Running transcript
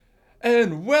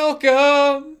And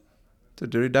welcome to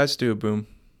Dirty Dice Duabrume,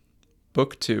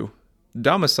 Book 2,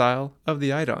 Domicile of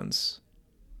the Aydans,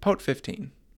 Part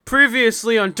 15.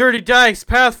 Previously on Dirty Dice,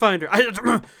 Pathfinder.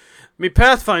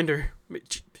 Pathfinder.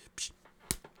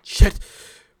 Shit.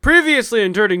 Previously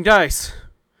on Dirty Dice,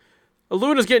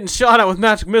 Luna's getting shot at with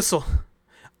magic missile.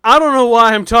 I don't know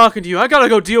why I'm talking to you. I gotta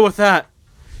go deal with that.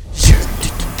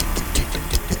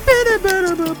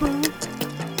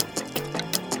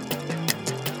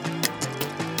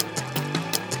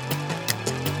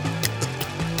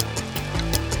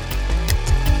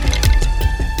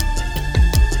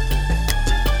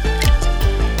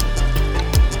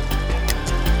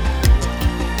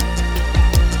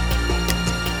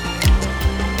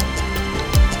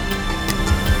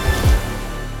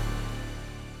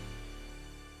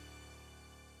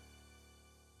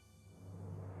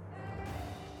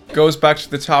 Goes back to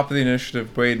the top of the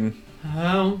initiative, Braden.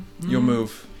 Your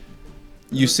move.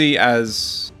 You see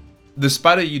as the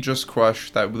spider you just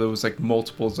crushed, that there was like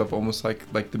multiples of almost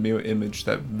like the mirror image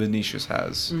that Venetius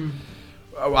has.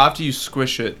 After you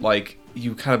squish it, like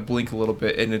you kind of blink a little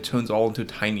bit and it turns all into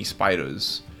tiny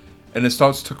spiders. And it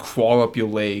starts to crawl up your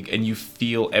leg and you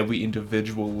feel every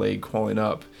individual leg crawling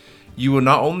up. You are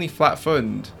not only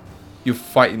flat-footed, you're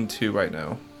fighting too right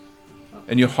now.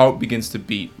 And your heart begins to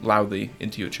beat loudly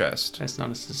into your chest. That's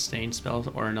not a sustained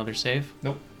spell or another save?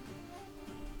 Nope.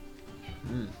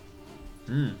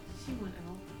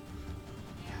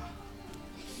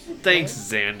 Thanks,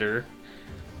 Xander.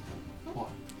 What?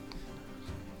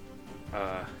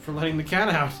 For letting the cat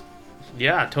out.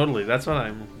 Yeah, totally. That's what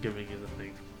I'm giving you the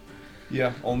thing.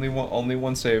 Yeah, only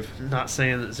one save. Not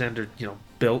saying that Xander,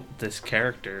 built this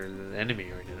character, the enemy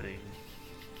or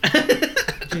anything.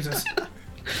 Jesus.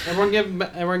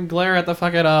 Everyone glare at the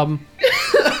fucking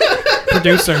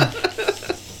producer.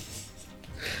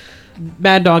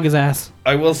 Mad dog his ass.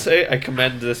 I will say I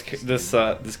commend this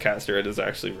caster. It is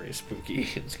actually very spooky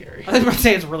and scary. I was about to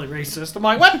say it's really racist. I'm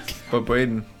like, what? But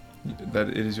Braden, that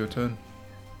it is your turn.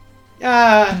 Wait,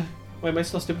 am I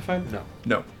still stupefied? No.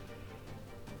 No.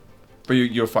 But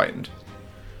you're frightened.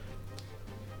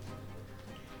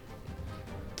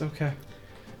 Okay.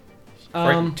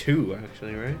 Frightened 2,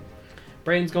 actually, right?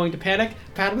 Brain's going to panic,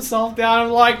 pat himself down,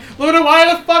 and like, Luna,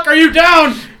 why the fuck are you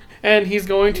down? And he's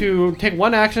going to take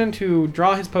one action to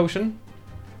draw his potion.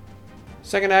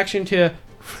 Second action to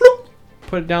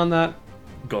put it down that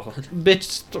God.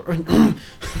 bitch's throat.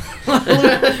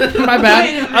 My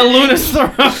bad. Luna's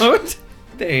throat.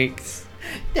 Thanks.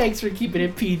 Thanks for keeping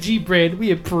it PG, Brandon.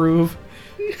 We approve.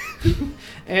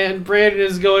 And Brandon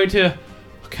is going to...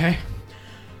 Okay.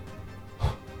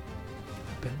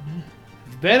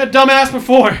 Been a dumbass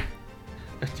before.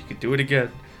 You could do it again.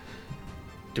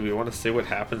 Do we want to say what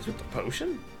happens with the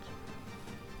potion?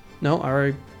 No, I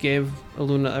already gave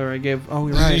Aluna. Oh,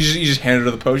 you're right. You just handed her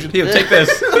the potion. Here, take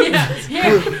this.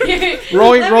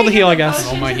 Roll the heal, I guess.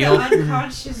 Roll my heal.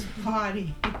 Unconscious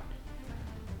body.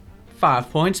 5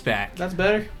 points back. That's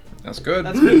better. That's good.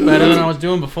 That's good. Better than I was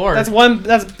doing before. That's one.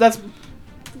 That's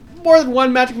more than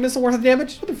one magic missile worth of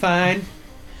damage. It'll be fine.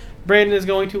 Brandon is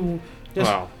going to just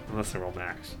Wow, unless they roll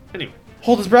max. Anyway.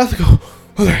 hold his breath and go.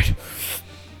 All right.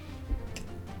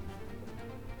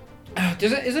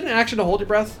 Is it an action to hold your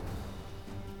breath?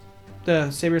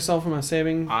 To save yourself from a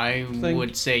saving I thing?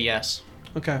 would say yes.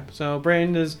 Okay, so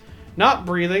Brandon is not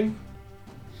breathing.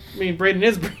 I mean, Brandon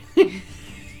is breathing.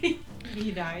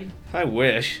 He died. I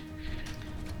wish.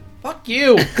 Fuck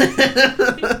you!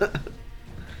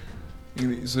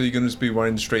 So you're gonna just be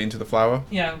running straight into the flower?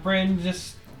 Yeah, Brandon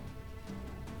just...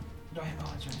 Oh,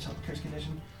 that's right, it's the curse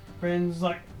condition. Brandon's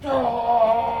like,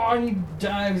 oh, and he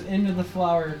dives into the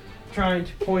flower, trying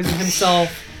to poison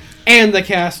himself and the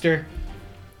caster.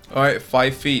 All right,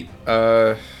 5 feet.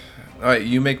 All right,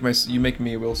 you make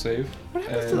me a will save. What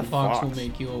happens to the fox will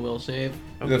make you a will save?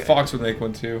 The fox would make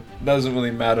one too. Doesn't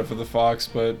really matter for the fox,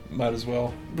 but might as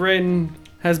well. Brandon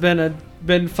has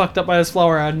been fucked up by this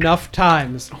flower enough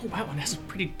times. Oh wow, and that's a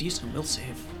pretty decent will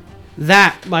save.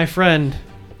 That, my friend,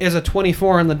 is a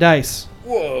 24 on the dice.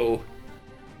 Whoa.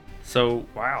 So,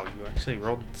 wow, you actually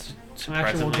rolled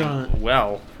surprisingly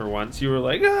well for once. You were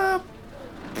like, ah.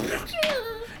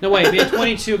 No, wait, it'd be a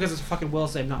 22 because it's a fucking will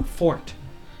save, not fort.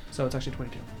 So it's actually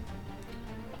 22.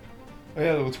 Oh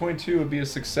yeah, the 22 would be a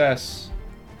success.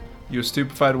 You're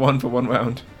stupefied 1 for 1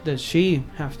 round. Does she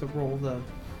have to roll the...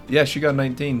 Yeah, she got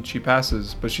 19. She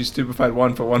passes, but she's stupefied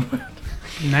 1 for 1 round.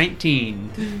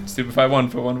 19. Stupefied 1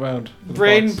 for 1 round.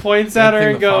 Braden points at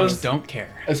her and goes... Don't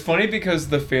care. It's funny because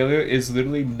the failure is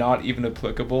literally not even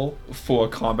applicable for a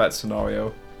combat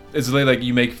scenario. It's literally like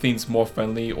you make things more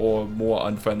friendly or more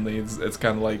unfriendly. It's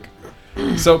kind of like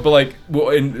So, but like,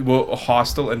 we're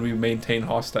hostile and we maintain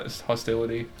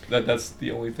hostility. That's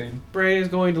the only thing. Braid is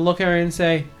going to look at her and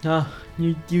say, "Ah,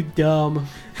 you dumb."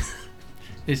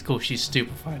 It's cool. She's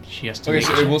stupefied. She has to. Okay, make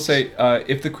so it will checks. say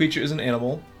if the creature is an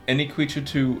animal, any creature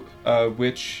to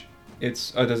which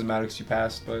it's it doesn't matter because you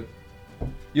passed, but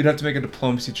you'd have to make a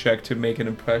diplomacy check to make an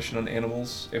impression on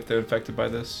animals if they're infected by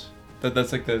this.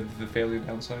 That's like the failure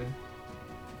downside.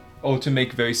 Oh, to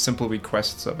make very simple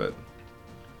requests of it.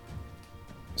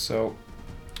 So,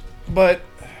 but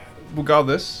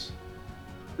regardless,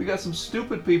 we got some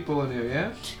stupid people in here,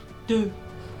 yeah? Dude.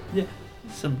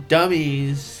 Some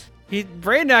dummies.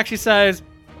 Braden actually says,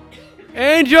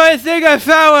 "Angel, I think I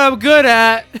found what I'm good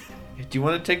at." Do you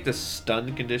want to take the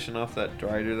stun condition off that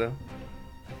Drider though?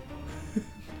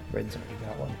 Red's already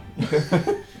got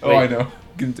one. Oh, Wait. I know.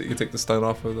 You can take the stun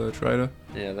off of the Trida.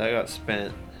 Yeah, that got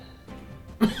spent.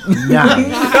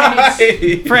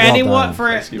 Nice. For anyone, done. for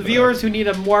Thanks, keep it viewers who need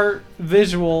a more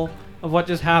visual of what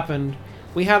just happened,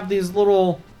 we have these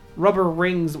little rubber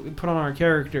rings that we put on our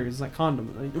characters, like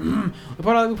condoms. we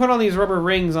put on these rubber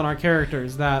rings on our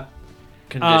characters that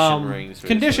Condition rings. or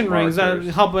condition some rings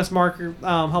that markers.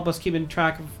 help us keep in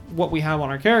track of what we have on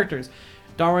our characters.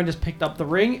 Darwin just picked up the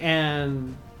ring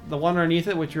and the one underneath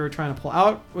it, which you were trying to pull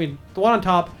out. The one on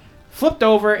top flipped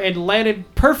over and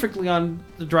landed perfectly on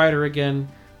the Drider again,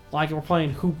 like we're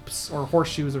playing hoops or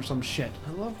horseshoes or some shit.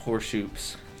 I love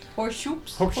horseshoes.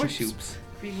 Horseshoes? Horseshoes.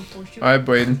 Cream of horseshoes? Alright,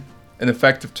 Braden. An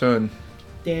effective turn.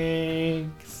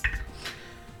 Thanks.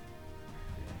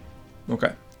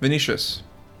 Okay. Vinicius.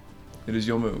 It is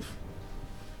your move.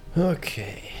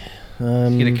 Okay. Get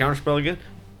a counterspell again?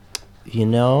 You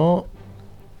know,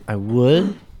 I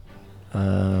would.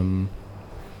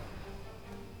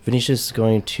 Vinicius is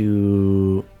going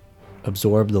to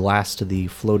absorb the last of the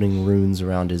floating runes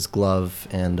around his glove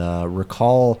and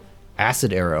recall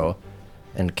Acid Arrow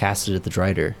and cast it at the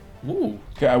Drider. Ooh.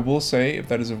 Okay, I will say, if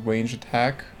that is a ranged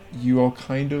attack, you are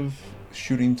kind of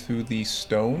shooting through the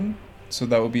stone, so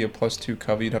that would be a +2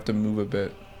 cover. You'd have to move a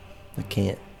bit. I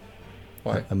can't.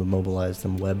 Why? I'm immobilized.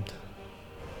 I'm webbed.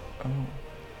 Oh.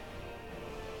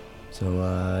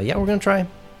 So, yeah, we're going to try.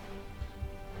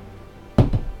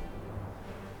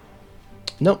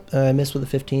 Nope, I missed with a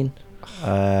 15.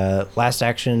 Last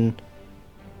action.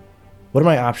 What are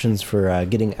my options for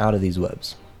getting out of these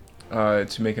webs?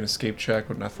 To make an escape check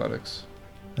with an athletics.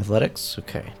 Athletics?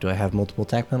 Okay. Do I have multiple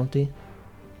attack penalty?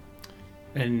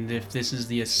 And if this is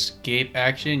the escape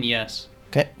action, yes.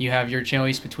 Okay. You have your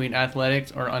choice between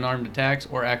athletics or unarmed attacks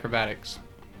or acrobatics.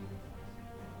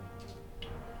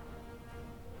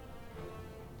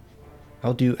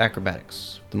 I'll do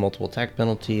acrobatics. The multiple attack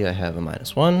penalty, I have a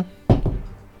 -1.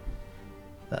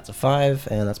 That's a 5,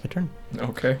 and that's my turn.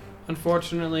 Okay.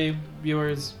 Unfortunately,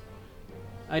 viewers,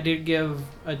 I did give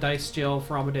a dice jail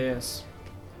for Amadeus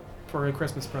for a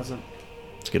Christmas present,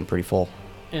 It's getting pretty full.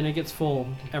 and it gets full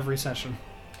every session.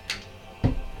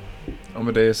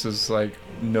 Amadeus is like,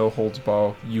 no holds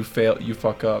bar. You fail, you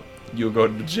fuck up, you'll go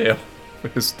to jail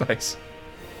with his dice.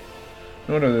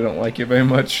 No wonder they don't like you very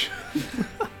much.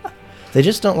 They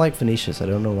just don't like Vinicius. I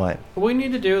don't know why. What we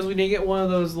need to do is we need to get one of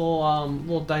those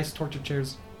little dice torture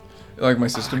chairs. Like my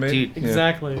sister made? dude. Yeah.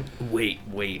 Exactly. Wait.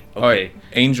 Okay. Alright,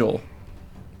 Angel.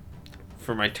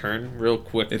 For my turn, real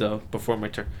quick It- though, before my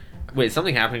turn. Wait, is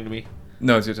something happening to me?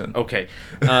 No, it's your turn. Okay.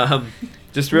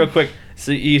 Just real quick.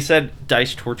 So you said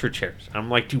dice torture chairs. I'm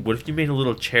like, dude, what if you made a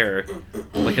little chair,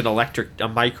 like a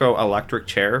micro electric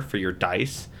chair for your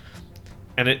dice?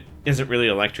 And it isn't really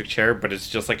an electric chair, but it's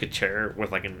just like a chair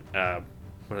with like an,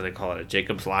 what do they call it? A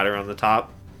Jacob's ladder on the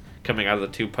top, coming out of the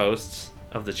two posts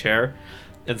of the chair.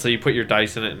 And so you put your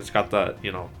dice in it, and it's got the,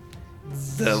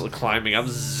 the climbing up,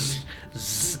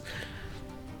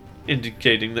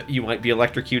 indicating that you might be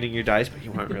electrocuting your dice, but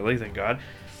you aren't really, thank God.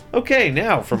 Okay,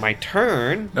 now for my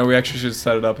turn. No, we actually should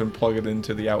set it up and plug it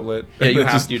into the outlet.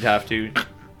 Yeah, It's you'd have to.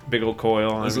 Big old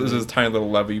coil. And This is a tiny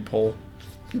little lever you pull.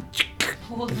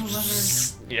 Pull the lever.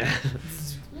 Yeah.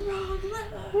 Wrong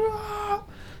lever.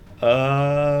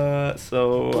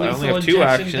 So I only Lethal have 2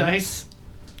 injection actions, dice.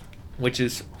 which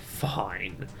is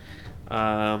fine.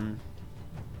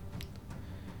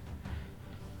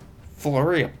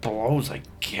 Flurry of blows, I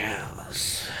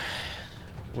guess.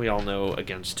 We all know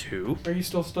against 2. Are you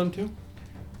still stunned too?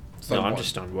 No, I'm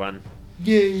just on 1.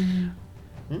 Yeah. You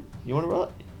want to roll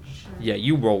it? Yeah,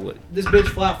 you roll it. This bitch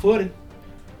flat-footed.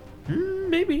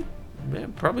 Maybe. Yeah,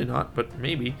 probably not, but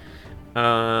maybe.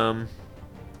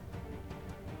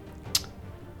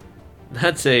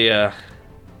 That's a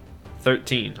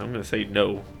 13. I'm going to say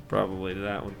no, probably, to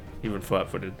that one. Even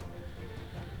flat-footed.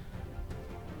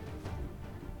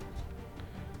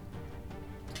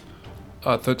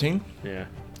 13. Yeah.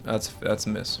 That's a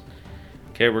miss.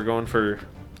 Okay, we're going for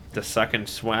the second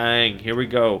swang. Here we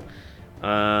go.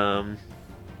 I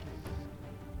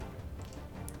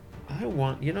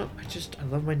want, I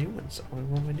love my new ones. I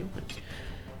want my new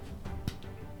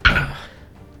ones.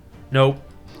 Nope.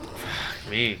 Fuck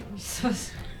me.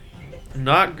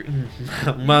 Not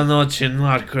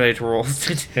great rolls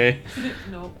today.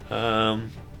 Nope.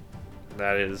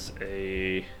 That is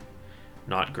a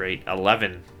not great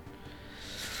 11.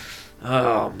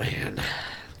 Oh man.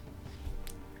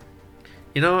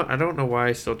 I don't know why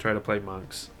I still try to play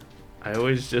monks. I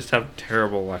always just have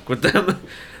terrible luck with them.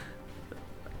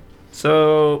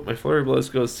 So my flurry blows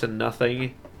goes to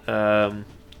nothing.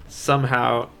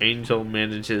 Somehow Angel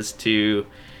manages to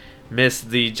miss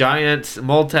the giant,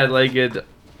 multi-legged,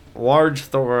 large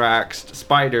thoraxed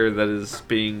spider that is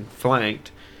being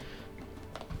flanked,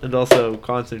 and also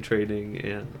concentrating.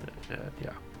 And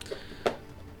yeah.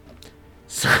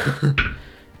 So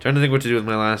trying to think what to do with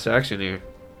my last action here.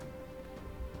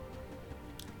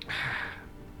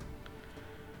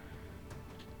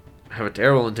 I have a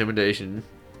terrible intimidation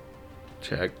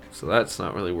check, so that's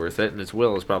not really worth it, and its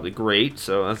will is probably great,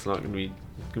 so that's not gonna be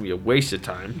a waste of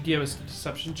time. Do you have a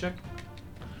deception check?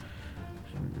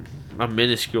 A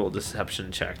minuscule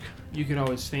deception check. You can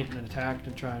always feint an attack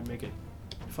to try and make it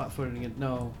flat-footed again.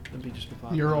 No, that'd be just be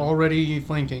flat. You're already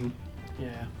flanking.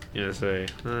 Yeah. Say,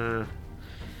 I'm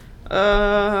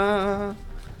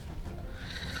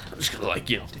just gonna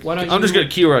Why don't I'm just you-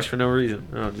 gonna key rush for no reason.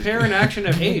 Pair an action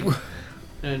of 8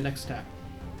 and a next attack.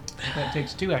 That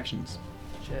takes 2 actions.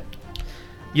 Shit.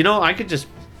 I could just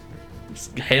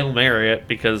Hail Mary it,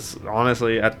 because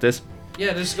honestly, at this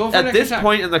Yeah, just go for next attack.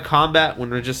 point in the combat, when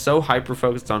we're just so hyper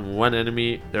focused on one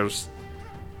enemy, there's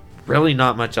really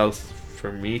not much else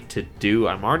for me to do.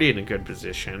 I'm already in a good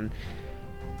position.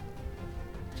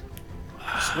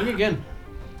 Swing again.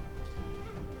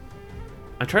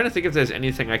 I'm trying to think if there's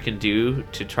anything I can do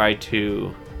to try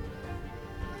to...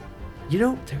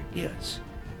 There is.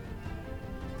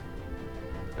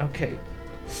 Okay.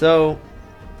 So,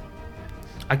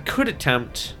 I could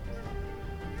attempt...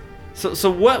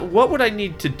 So what would I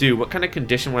need to do? What kind of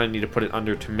condition would I need to put it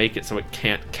under to make it so it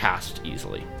can't cast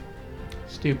easily?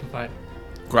 Stupefied.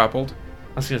 Grappled.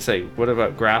 I was going to say, what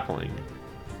about grappling?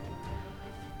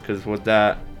 Because would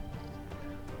that...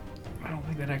 I don't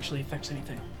think that actually affects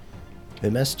anything.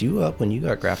 It messed you up when you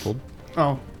got grappled.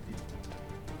 Oh.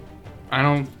 I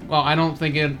don't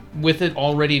think it, with it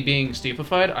already being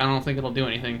stupefied, I don't think it'll do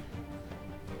anything.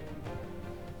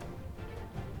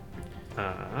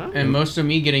 And most of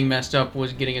me getting messed up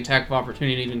was getting attack of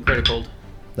opportunity and criticaled.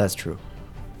 That's true.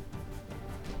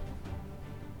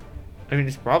 I mean,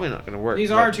 it's probably not going to work. These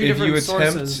but- are two different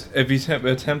sources. If you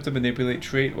attempt to manipulate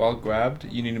trait while grabbed,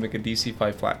 you need to make a DC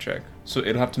 5 flat check. So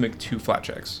it'll have to make 2 flat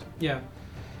checks. Yeah.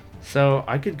 So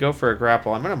I could go for a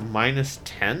grapple. I'm at a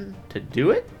 -10 to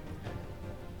do it.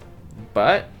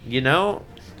 But, it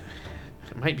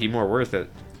might be more worth it.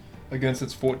 Against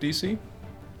its fort DC?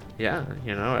 Yeah,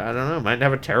 I don't know. Might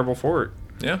have a terrible fort.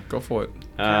 Yeah, go for it.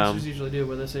 Casters usually do,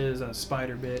 but this is a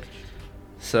spider bitch.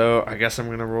 So I guess I'm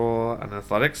going to roll an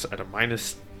athletics at a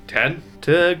 -10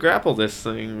 to grapple this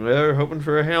thing. We're hoping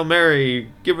for a Hail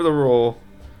Mary. Give her the roll.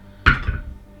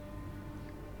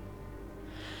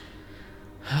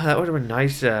 That would have been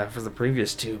nice for the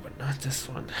previous 2, but not this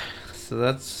one. So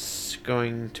that's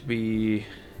going to be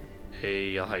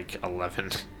a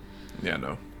 11. Yeah,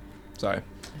 no. Sorry.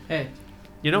 Hey,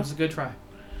 It was a good try.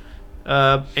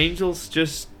 Angel's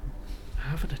just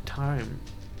having a time.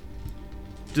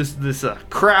 Just this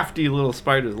crafty little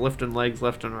spider lifting legs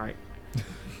left and right.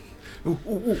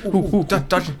 Ooh,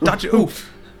 dodge it. Ooh,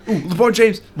 LeBron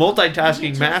James.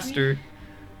 Multitasking master.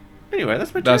 Anyway,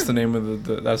 that's my turn. That's the name of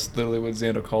the that's literally what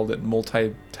Xander called it.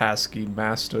 Multitasking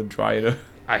master dryder.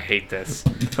 I hate this.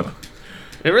 No.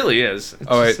 It really is. It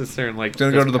All right. just sits there and Gonna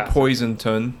go just to the passes. poison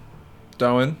turn.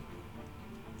 Darwin,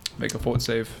 make a fort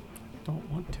save. Don't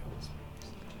want to.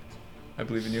 I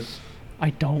believe in you.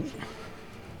 I don't.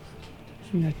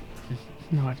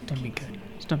 No, it's done me good.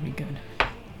 It's done me good.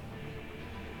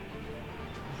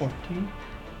 14?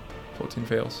 14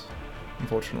 fails,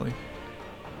 unfortunately.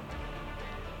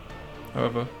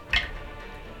 However,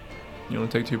 you only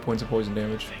take 2 points of poison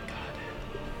damage. Thank God.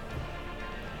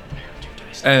 I have 2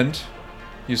 dice. And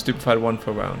you stupefied 1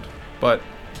 per round. But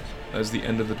that is the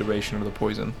end of the duration of the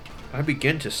poison. I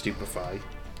begin to stupefy. I'm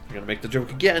gonna make the joke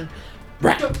again.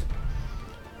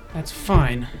 That's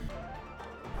fine.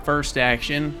 First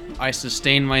action, I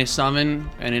sustain my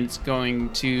summon, and it's going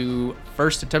to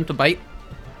first attempt to bite.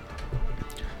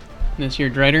 This here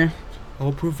Drider.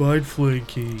 I'll provide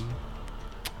flanking.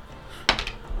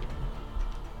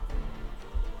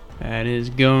 That is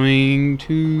going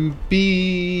to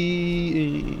be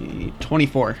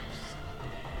 24.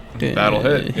 That'll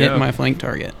hit. Hit yeah. my flank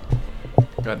target.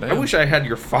 Goddamn. I wish I had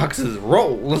your fox's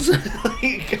rolls.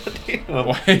 Like, goddamn.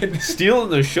 What?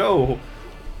 Stealing the show.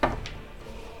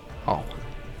 Oh.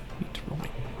 Need to roll my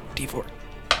d4.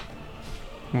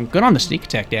 I'm good on the sneak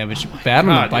attack damage. Bad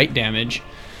on God. the bite damage.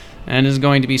 And is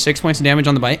going to be 6 points of damage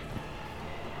on the bite.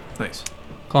 Nice.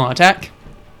 Call an attack.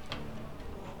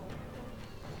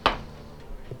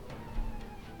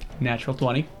 Natural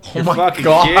 20. You're my fucking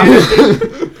God.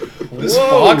 kidding. This Whoa.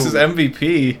 fox is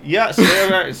MVP. Yeah, so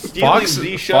they're stealing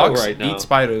the show Fox right now. eat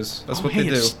spiders. That's what hey, they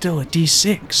do. it's still a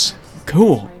d6.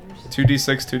 Cool.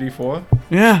 2d6, 2d4.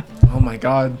 Yeah. Oh my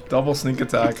god, double sneak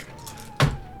attack.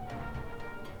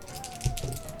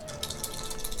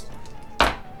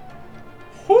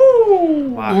 Woo!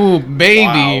 Wow. Ooh,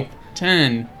 baby. Wow.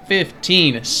 10,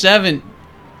 15,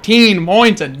 17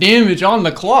 points of damage on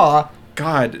the claw.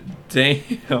 God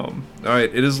damn.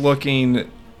 Alright, it is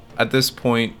looking, at this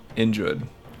point, injured.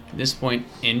 At this point,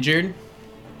 injured.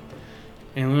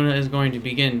 And Luna is going to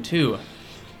begin to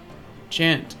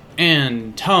chant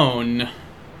and tone.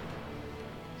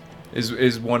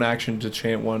 Is one action to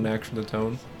chant, one action to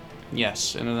tone?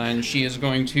 Yes, and then she is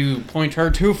going to point her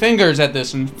 2 fingers at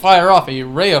this and fire off a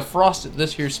ray of frost at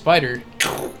this here spider.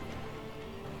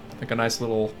 Like a nice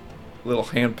little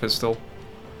hand pistol.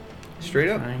 Straight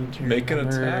up. Trying to Make an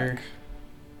remember- attack.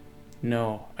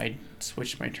 No, I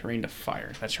switched my terrain to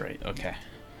fire. That's right. Okay.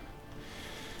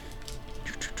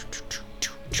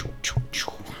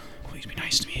 Please be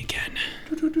nice to me again.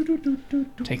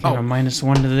 Taking a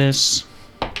 -1 to this.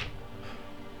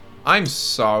 I'm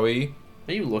sorry.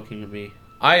 Are you looking at me?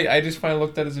 I just finally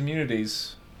looked at his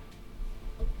immunities.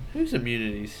 Whose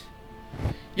immunities?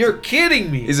 You're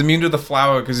kidding me. He's immune to the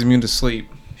flower because he's immune to sleep.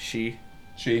 She?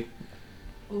 She.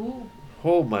 Ooh.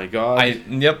 Oh my god.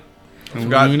 Yep. I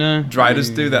forgot. Luna Driders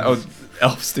do that. Oh,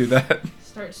 elves do that.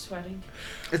 Start sweating.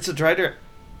 It's a drider.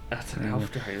 That's an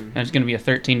elf drider. That's going to be a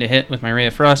 13 to hit with my ray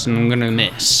of frost, and I'm going to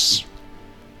miss.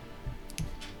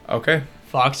 Okay.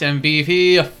 Fox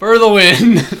MVP for the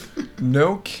win.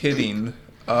 No kidding.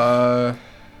 It's gonna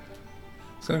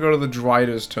go to the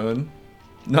Drider's turn.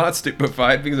 Not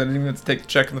stupefied because I didn't even have to take the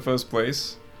check in the first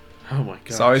place. Oh my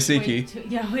god. Sorry, Wait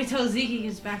Siki. wait till Zeke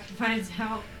gets back and finds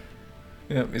out.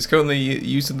 Yeah, he's currently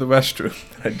using the restroom.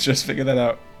 I just figured that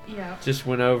out. Yeah. Just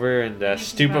went over and Thank you,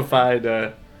 stupefied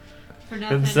For nothing.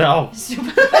 himself.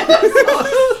 Stupefied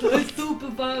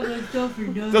myself for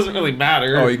nothing. Doesn't really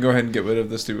matter. Oh, you can go ahead and get rid of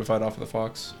the stupefied off of the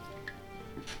fox.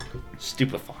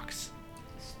 Stupefox.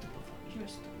 You're a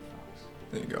stupefox.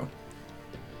 There you go.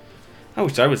 I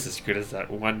wish I was as good as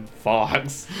that one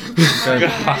fox. Okay.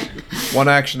 God. One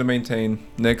action to maintain.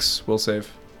 Nyx will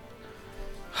save.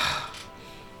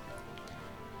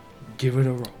 Give it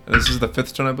a roll. And this is the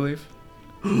 5th turn, I believe.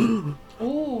 Ooh.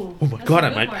 Oh my that's god, a I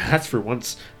good might one. pass for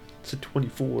once. It's a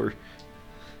 24.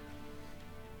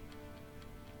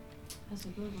 That's a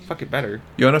good one. Fuck it better.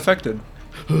 You're unaffected.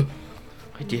 I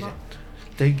did it.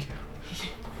 Thank you.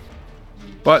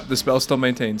 But the spell still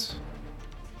maintains.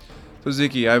 So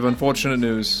Ziki, I have unfortunate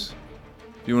news.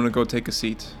 Do you want to go take a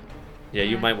seat? Yeah,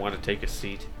 you might want to take a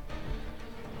seat.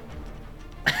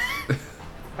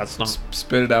 That's not.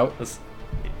 Spit it out. That's,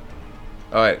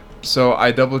 Alright, so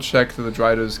I double checked the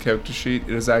Drider's character sheet.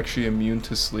 It is actually immune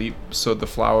to sleep, so the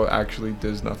flower actually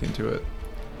does nothing to it.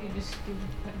 You just stupid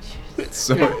punches.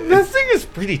 So that thing is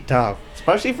pretty tough,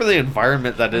 especially for the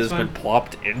environment that it has That's been fine.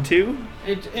 plopped into.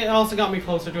 It also got me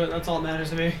closer to it. That's all that matters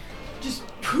to me. Just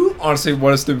poop. honestly,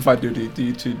 what does stupefied do to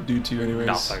you anyways?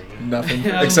 Nothing. Nothing.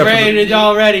 I'm except for the, rated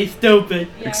already stupid.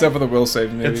 Yeah, except for the will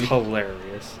save, maybe. It's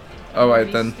hilarious. I'm Alright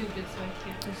already then. Stupid, so I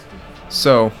can't do stupefied.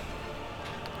 So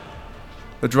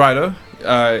the Drider,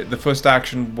 the first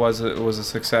action was a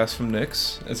success from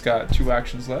Nyx. It's got 2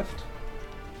 actions left.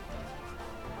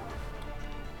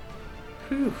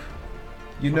 Whew.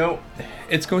 You know,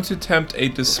 it's going to attempt a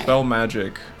dispel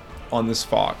magic on this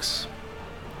fox.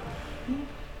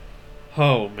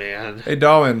 Oh man. Hey,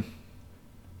 Darwin.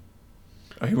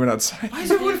 Oh, he went outside. Why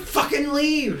does everyone fucking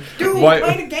leave? Dude, Why-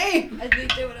 play the game. I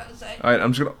think they went outside. Alright,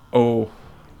 I'm just gonna. Oh.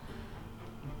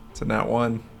 It's a nat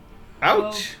 1.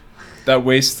 Ouch. That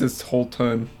wastes its whole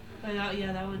turn.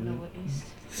 Yeah, that one no waste.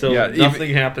 So Yeah,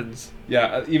 nothing happens.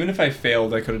 Yeah, even if I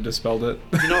failed, I could have dispelled it.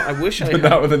 You know, I wish I But had.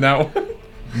 not with a nat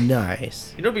 1.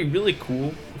 Nice. You know, it'd be really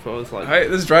cool if I was like Alright,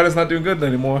 this Drider's not doing good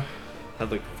anymore.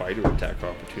 had like fighter attack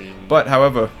opportunity. But,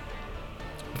 however,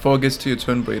 before it gets to your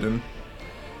turn, Brayden,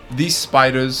 these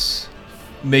spiders,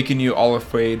 making you all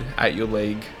afraid at your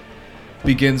leg,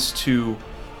 begins to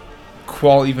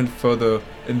crawl even further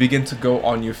and begin to go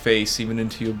on your face, even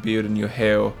into your beard and your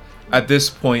hair. At this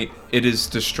point, it is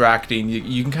distracting.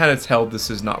 You can kind of tell this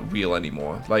is not real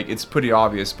anymore. Like, it's pretty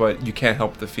obvious, but you can't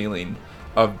help the feeling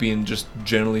of being just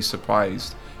generally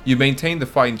surprised. You maintain the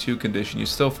fighting 2 condition. You're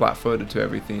still flat-footed to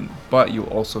everything, but you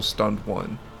also stunned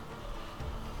 1.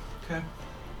 Okay.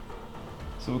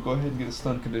 So we'll go ahead and get a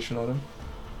stun condition on him.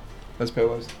 That's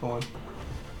paralyzed. Hold on.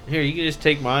 Here, you can just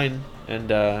take mine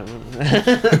and Oh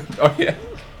yeah.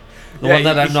 the one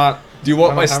that I'm not. Do you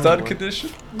want I my don't have stun one. condition?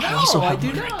 No, I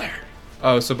do not.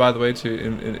 Oh, so by the way,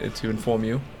 to inform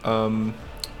you,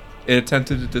 it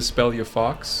attempted to dispel your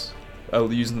fox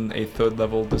using a 3rd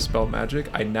level dispel magic.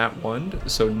 I nat 1,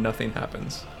 so nothing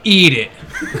happens. Eat it.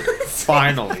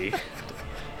 Finally.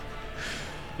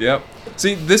 Yep.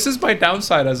 See, this is my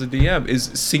downside as a DM, is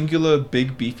singular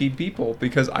big beefy people,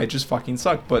 because I just fucking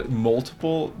suck. But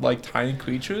multiple like tiny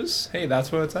creatures, hey,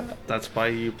 that's where it's at. That's why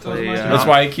you play. That's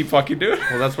why I keep fucking doing it.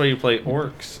 Well, that's why you play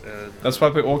orcs. And, That's why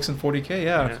I play orcs in 40k.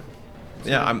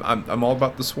 Yeah. I'm all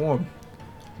about the swarm.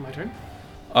 My turn.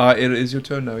 It is your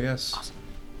turn now. Yes. Awesome.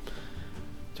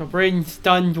 So Braden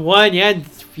stunned 1 and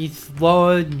he's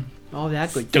slowed. All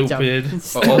that good Stupid.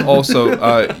 stuff.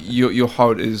 Also, your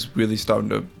heart is really starting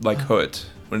to like hurt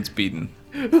when it's beaten.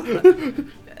 Do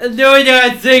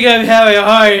not think I'm having a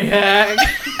heart attack.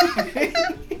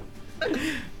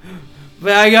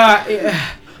 But I got.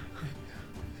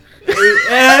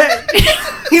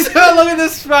 He's gonna look at the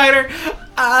spider.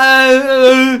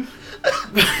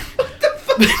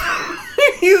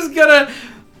 He's gonna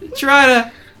try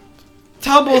to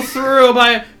tumble through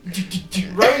by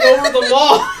running over the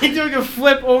wall and doing a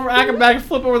acrobatic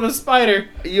flip over the spider.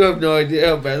 You have no idea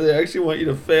how badly I actually want you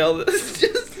to fail this,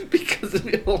 just because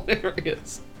it'd be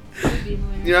hilarious. It'd be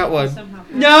hilarious You got if one. we somehow-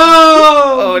 No!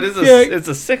 Oh, it is it's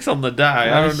a 6 on the die.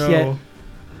 I Oh, don't know shit.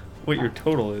 what your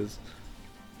total is.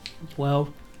 12.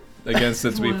 Against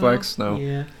its Wow. reflex, no.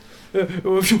 Yeah.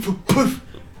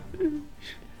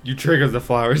 You trigger the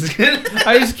flowers again.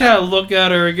 I just kind of look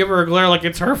at her and give her a glare like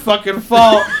it's her fucking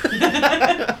fault.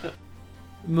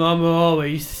 Mama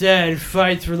always said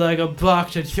fights were like a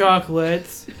box of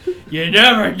chocolates. You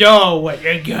never know what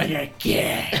you're gonna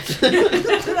get.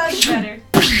 That's better.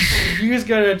 You're just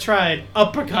gonna try and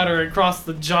uppercut her across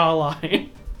the jawline.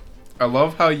 I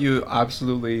love how you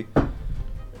absolutely.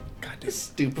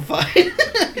 Stupefied.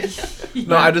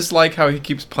 No, I just like how he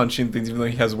keeps punching things even though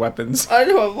he has weapons. I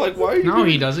know. I'm like, why are you? No, doing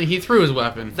he doesn't. He threw his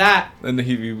weapon. That And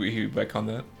he back on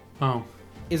that. Oh.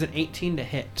 is an 18 to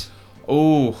hit.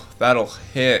 Oh, that'll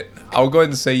hit. I'll go ahead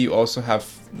and say you also have.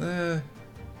 Yeah,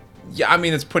 I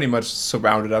mean it's pretty much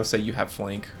surrounded. I would say you have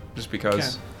flank, just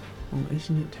because. Okay. Well,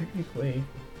 isn't it technically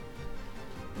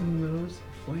those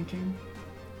flanking?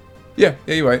 Yeah,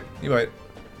 you're right. You're right.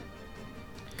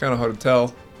 Kind of hard to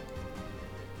tell.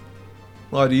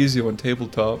 A lot easier on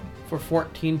tabletop. For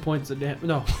 14 points of damage.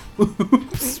 No.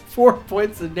 Oops. 4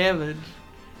 points of damage.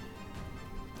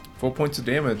 4 points of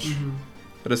damage. Mhm.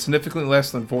 But it's significantly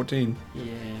less than 14. Yeah.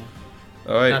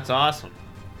 Alright. That's awesome.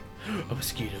 A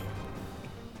mosquito.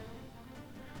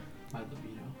 My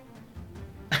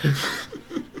libido.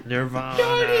 Nirvana.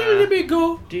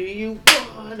 Go. Do you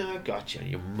wanna? Gotcha,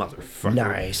 you motherfucker.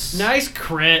 Nice. Nice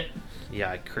crit.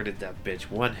 Yeah, I critted that bitch.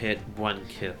 1 hit, 1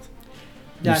 kill.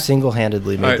 You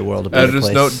single-handedly made the world a better just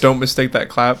place. note, don't mistake that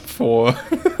clap for.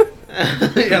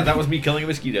 Yeah, that was me killing a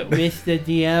mosquito. Mr.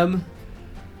 DM.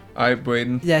 Alright,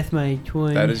 Braden. That's my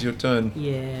twin. That is your turn.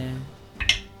 Yeah.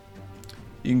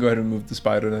 You can go ahead and move the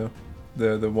spider now.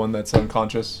 The one that's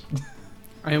unconscious.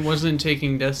 I wasn't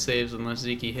taking death saves unless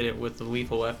Zeke hit it with the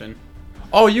lethal weapon.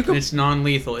 Oh, you can. It's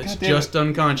non-lethal. It's God damn just it.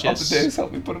 unconscious.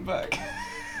 Help me put it back.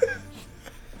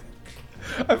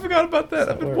 I forgot about that.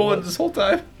 I've been pulling this whole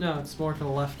time. No, it's more to the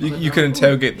left. You can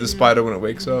interrogate the spider when it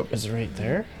wakes up. Is it right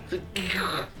there?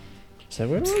 Is that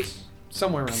where it was?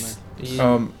 Somewhere around there.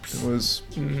 It was.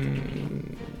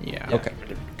 Yeah.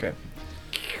 Okay.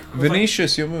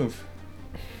 Venetius, your move.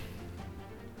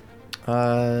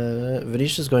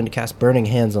 Venetia's going to cast Burning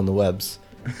Hands on the webs.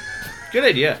 Good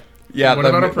idea. Yeah, What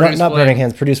about a Not, Produce not flame. Burning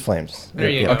Hands, produce flames. There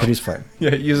you yeah, go. Produce flame.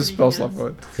 yeah. Use a spell slot for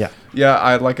it. Yeah.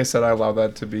 Yeah, like I said, I allow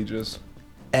that to be just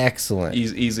Excellent.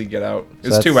 easy get out. So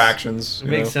It's 2 that's- actions. It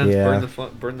makes sense. Yeah.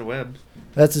 Burn the web.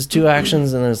 That's his 2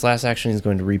 actions, and then his last action he's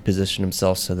going to reposition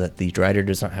himself so that the Drider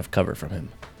does not have cover from him.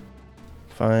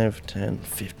 5, 10,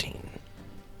 15,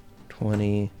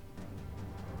 20,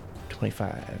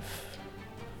 25,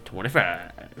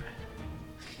 25.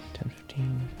 10,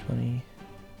 15, 20,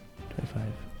 25.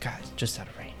 God, it's just out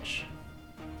of range.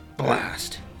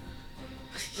 Blast.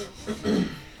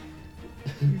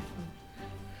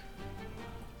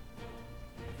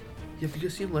 You have to go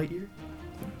see him Lightyear?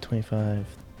 25,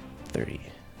 30.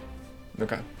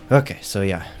 Okay. Okay, so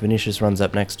yeah, Vinicius runs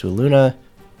up next to Luna,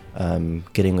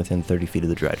 getting within 30 feet of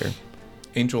the Drider.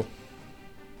 Angel.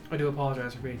 I do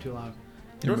apologize for being too loud.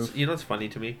 You know what's funny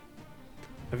to me?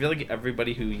 I feel like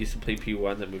everybody who used to play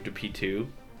P1 that moved to P2,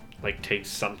 like, takes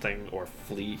something or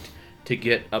fleet to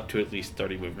get up to at least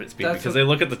 30 movement speed, because they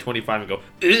look at the 25 and go,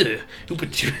 ugh, who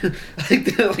put you?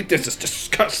 like, this is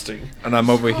disgusting. And I'm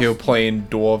over here playing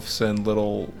dwarfs and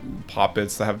little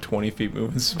poppets that have 20 feet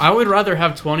movement speed. I would rather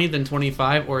have 20 than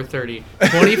 25 or 30.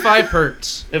 25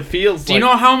 hurts. It feels Do you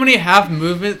know how many half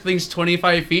movement things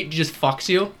 25 feet just fucks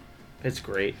you? It's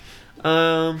great.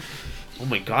 Oh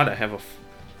my god, I have a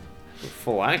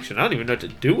full action. I don't even know what to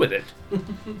do with it.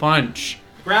 Punch.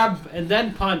 Grab and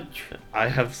then punch. I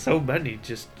have so many,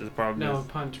 just the problem No, is,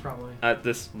 punch probably. at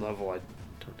this level, I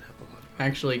don't have a lot.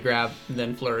 Actually, grab and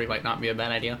then flurry might not be a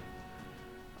bad idea.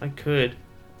 I could.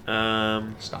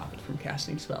 Stop it from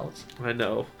casting spells. I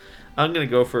know. I'm gonna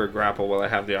go for a grapple while I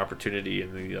have the opportunity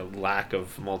and the lack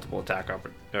of multiple attack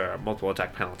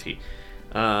penalty.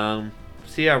 So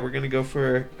yeah, we're gonna go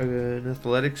for an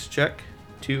athletics check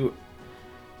to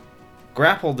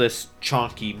grapple this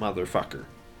chonky motherfucker.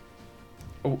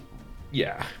 Oh,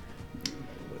 yeah.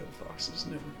 Little foxes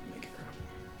never make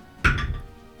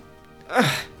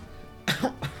a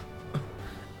grapple.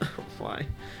 Why?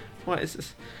 Why is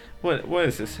this? What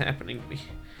is this happening to me?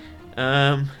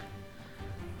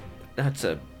 That's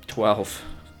a 12.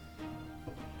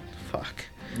 Fuck.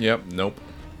 Yep, nope.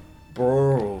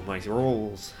 Bro, my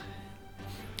rolls.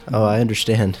 Oh, I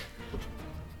understand.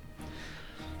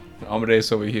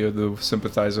 Amadeus over here, the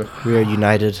sympathizer. We are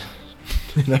united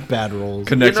in our bad rolls.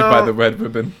 Connected You know- by the red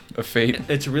ribbon of fate.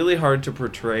 It's really hard to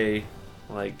portray,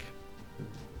 like,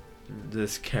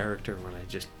 this character when I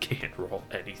just can't roll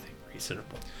anything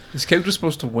reasonable. This character's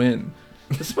supposed to win.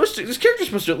 This character's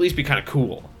supposed to at least be kind of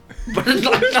cool, but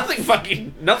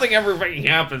nothing ever fucking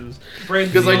happens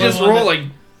because I just roll like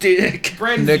dick.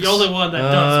 Brandon's Next- the only one that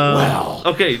does well.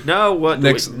 Okay, now what?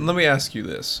 Next, let me ask you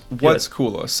this. What's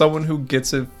cooler? Someone who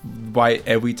gets it right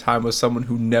every time or someone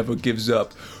who never gives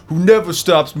up? Who never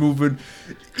stops moving,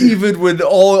 even when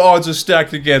all odds are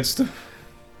stacked against them?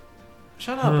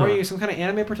 Shut up. What are you, some kind of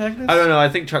anime protagonist? I don't know. I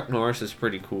think Chuck Norris is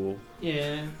pretty cool.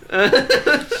 Yeah.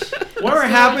 Whatever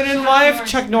happened in life,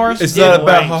 Chuck Norris It's did not about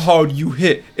right. how hard you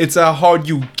hit. It's how hard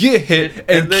you get hit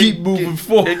and then keep moving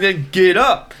forward. and then get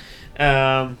up.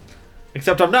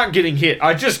 Except I'm not getting hit.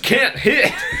 I just can't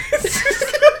hit.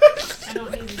 I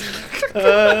don't need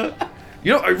to do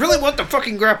You know, I really want the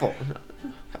fucking grapple.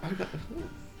 I'm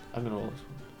gonna roll this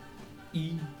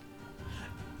one.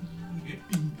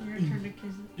 your turn to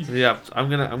kiss it. So yeah, I'm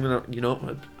gonna, you know,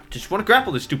 I just want to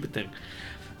grapple this stupid thing.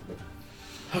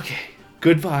 Okay,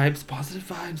 good vibes, positive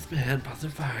vibes, man,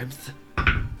 positive vibes.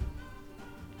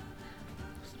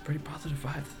 Pretty positive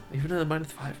vibes, even at a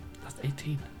 -5. That's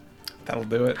 18. That'll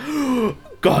do it.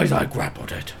 Guys, I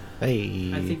grappled it.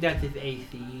 Hey. I think that is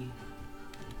AC.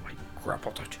 I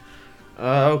grappled it.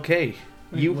 Okay,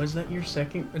 Wait, was that your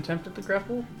second attempt at the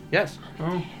grapple? yes.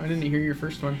 Oh, I didn't hear your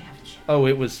first one. Oh,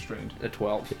 it was a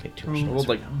 12. I rolled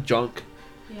like junk.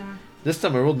 Yeah. This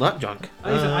time I rolled not junk.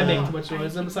 I make too much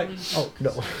noise. I'm just like, Oh,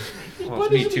 no. Well,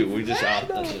 it's me too. We just out,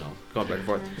 you know, going back and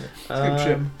forth. good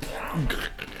shit.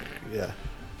 Yeah.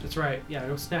 that's right. Yeah,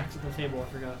 there was snacks at the table.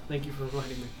 I forgot. Thank you for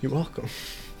reminding me. You're welcome.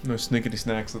 No snickety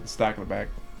snacks at the stack in the back.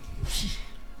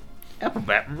 Apple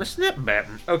bapping, snap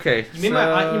bapping. Okay,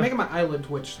 You're making my eyelid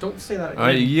twitch. Don't say that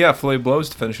again. Yeah, fillet blows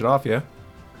to finish it off, yeah.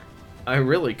 I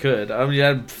really could. I mean, I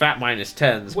had fat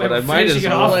 -10s, Wait, but I we're might as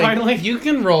finishing it well. off? Like, finally? you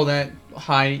can roll that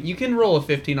high. You can roll a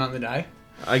 15 on the die.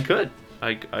 I could.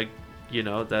 I, you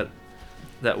know, that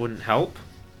wouldn't help,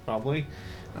 probably.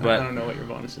 I But don't know what your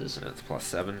bonus is. that's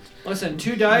 +7. Listen,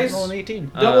 2 dice. Roll an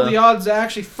 18. Double the odds to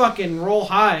actually fucking roll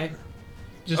high.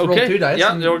 Just Okay. roll 2 dice.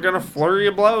 Yeah, and- we're gonna flurry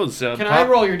of blows. Can I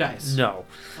roll your dice? No.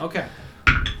 Okay.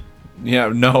 Yeah,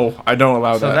 no, I don't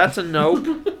allow So that. that's a nope.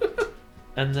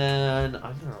 And then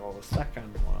I'm gonna roll the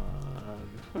second one.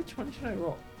 Which one should I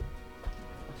roll?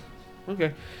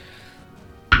 Okay.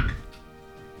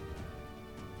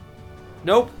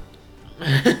 Nope.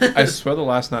 I swear the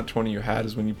last not 20 you had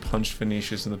is when you punched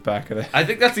Venetius in the back of the head. I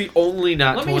think that's the only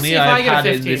not Let me 20 see if I I've get a had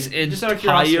in 15, this just out of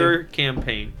entire curiosity.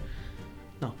 campaign.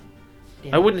 No.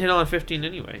 I wouldn't hit on a 15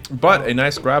 anyway. But a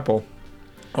nice grapple.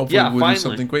 Hopefully Yeah, we'll finally. do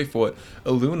something great for it.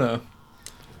 Iluna.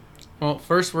 Well,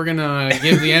 first we're gonna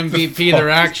give the MVP their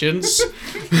actions.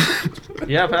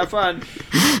 Yeah, have fun.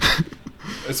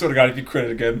 I swear to God, if you crit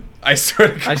it again. I swear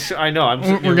to God. I know. I'm.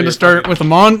 sitting We're here gonna start with a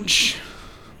munch.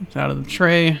 It's out of the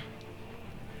tray.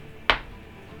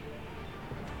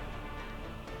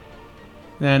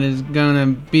 That is gonna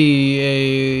be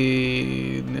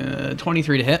a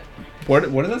 23 to hit. What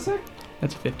did that say?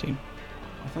 That's a 15.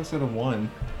 I thought it said a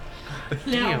 1.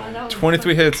 No, that was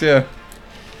 23 hits, yeah.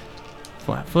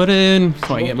 Flat-footed,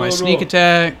 so I get my sneak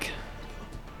attack.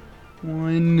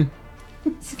 1,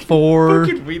 4.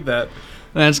 Fucking read that.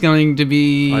 That's going to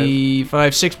be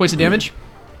 6 points of damage.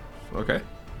 Okay.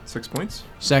 6 points.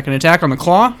 Second attack on the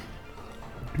claw.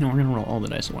 No, we're gonna roll all the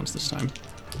dice at once this time.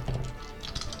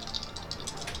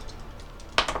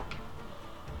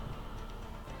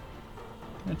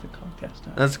 That's a contest.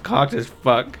 That's cocked as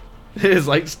fuck. It is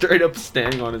like straight up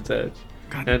standing on its edge.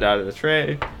 God. And out of the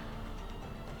tray.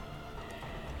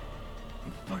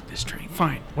 Fuck this train.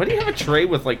 Fine. Why do you have a tray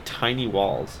with like tiny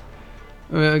walls?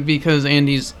 Because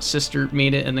Andy's sister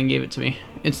made it and then gave it to me.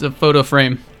 It's a photo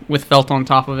frame with felt on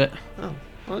top of it. Oh,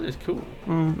 well, that is cool.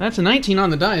 Well, that's a 19 on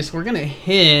the dice. We're gonna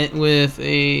hit with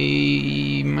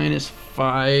a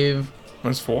 -5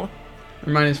 -4? or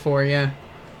 -4, yeah.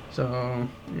 So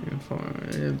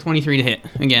 23 to hit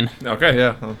again. Okay,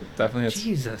 yeah. Well, definitely hits.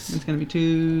 Jesus. It's gonna be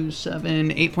 2,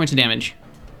 7, 8 points of damage.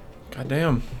 God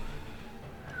damn.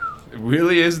 It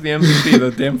really is the MVP,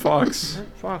 the damn fox.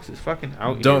 That fox is fucking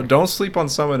out here. Don't sleep on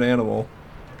summoned animal.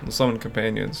 Summoned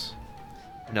companions.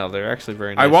 No, they're actually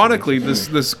very nice. Ironically,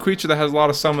 this creature that has a lot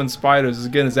of summoned spiders is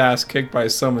getting his ass kicked by a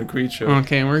summoned creature.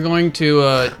 Okay, we're going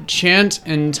to chant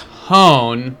and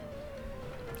tone.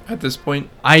 At this point,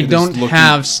 I it is don't looking-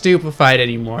 have stupefied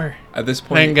anymore. At this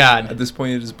point, Thank God. At this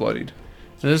point, it is bloodied.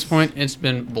 At this point, it's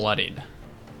been bloodied.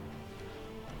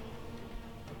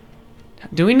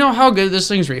 Do we know how good this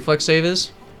thing's reflex save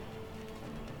is?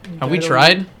 Have we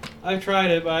tried? I've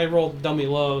tried it, but I rolled dummy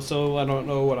low, so I don't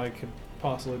know what I could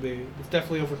possibly be. It's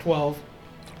definitely over 12.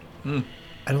 I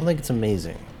don't think it's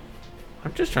amazing.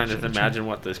 I'm just trying to imagine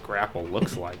what this grapple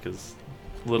looks like. As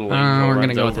little We're angel gonna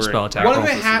runs go with the over spell and attack. One of,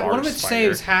 tackles this one of large its spider.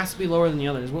 saves has to be lower than the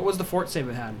others. What was the fort save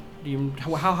it had?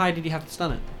 How high did you have to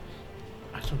stun it?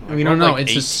 I don't know. We I don't rolled know, like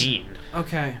it's just- 18.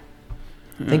 Okay.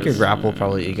 I think your grapple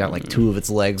probably you got like 2 of its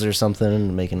legs or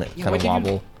something, making it kind of what'd you do-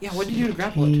 wobble. What did you do to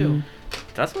grapple it too?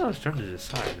 That's what I was trying to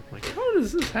decide. Like, how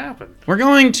does this happen? We're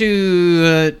going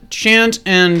to chant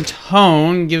and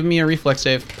tone. Give me a reflex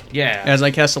save. Yeah. As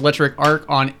I cast electric arc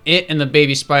on it and the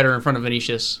baby spider in front of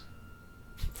Venetius.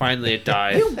 Finally, it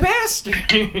died. You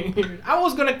bastard! I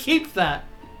was gonna keep that.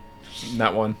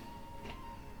 That one.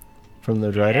 From the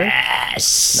Drider?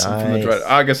 Yes. Nice. From the dread.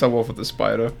 I guess I'll wolf with the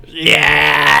spider.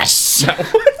 Yes.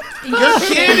 You're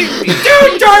kidding me,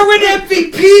 dude! Darwin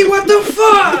MVP. What the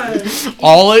fuck?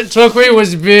 All it took me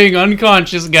was being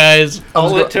unconscious, guys.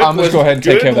 All it took I'm was just go ahead and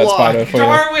take care of that good spider luck. for you.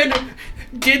 Darwin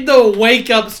did the wake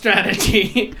up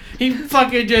strategy. He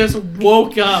fucking just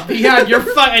woke up. He had your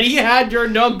and he had your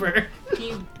number.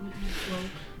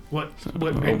 What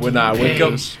when I wake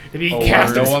up, to be oh,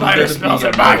 casting I know I'm spider gonna be spells able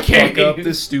at my to fuck up cave?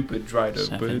 this stupid dried up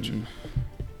bitch. 7.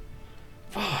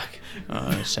 Fuck.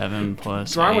 7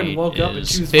 plus Darwin 8 woke up and is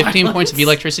choose 15 violence. points of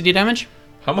electricity damage.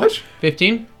 How much?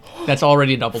 15. That's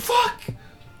already doubled. Fuck.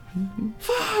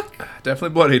 Definitely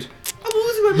bloodied. I'm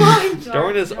losing my mind.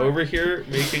 Darwin is over here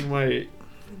making my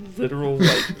literal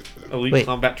like elite Wait,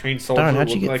 combat trained soldier Darwin, how'd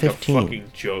look you get like 15? a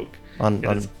fucking joke. On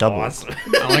It's double. awesome.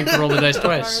 I like to roll the dice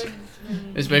twice.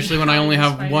 Especially when I only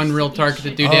have one real target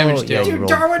to do damage to. yeah, you Dude, roll.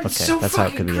 Darwin's Okay, so that's how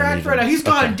it fucking could be cracked uneven. right now. He's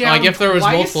gone Okay. down Like if there was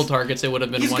twice. multiple targets, it would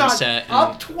have been He's one gone set.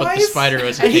 up But the twice, spider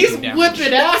was and he's taking damage.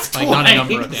 whipping ass Like not a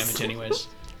number of twice. damage, anyways.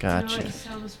 Gotcha.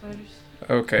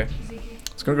 Okay.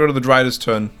 It's gonna go to the Drider's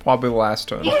turn. Probably the last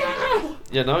turn.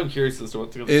 Yeah, now I'm curious as to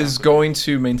what's going to Is going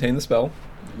to maintain the spell.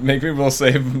 Make me roll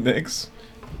save mix.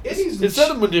 Instead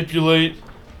of manipulate.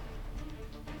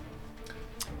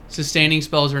 Sustaining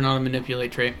spells are not a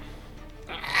manipulate trait.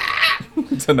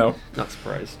 To know. Not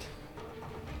surprised.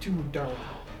 Dude, Darwin.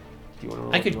 Do you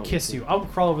want I could kiss you. I'll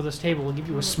crawl over this table and give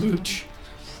you a smooch.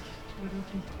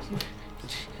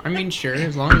 I mean, sure,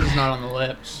 as long as it's not on the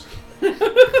lips.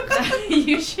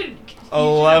 You should.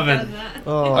 11.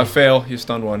 Oh, A fail. You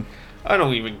stunned one. I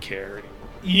don't even care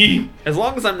anymore. As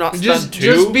long as I'm not stunned Just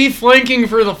too. be flanking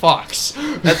for the fox.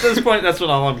 At this point, that's what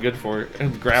all I'm good for.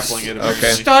 And grappling it.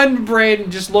 Okay. Stunned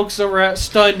Braden just looks over at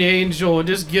Stunned Angel and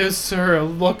just gives her a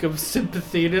look of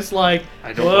sympathy. And it's like,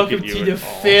 I don't look welcome at you to the at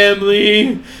all."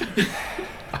 family.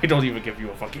 I don't even give you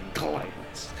a fucking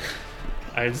glance.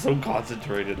 I am so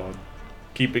concentrated on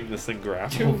keeping this thing Two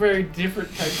grappled. very different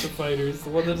types of fighters. The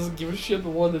one that doesn't give a shit, the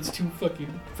one that's too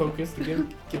fucking focused to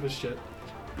give a shit.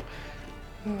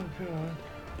 Oh god.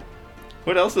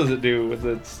 What else does it do with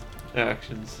its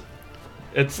actions?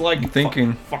 It's like I'm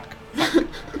thinking. Fuck.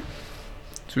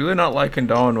 It's really not liking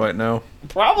Dawn right now.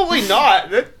 Probably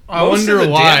not. I Most wonder of the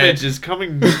why. damage is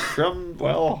coming from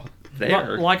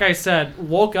there. Like I said,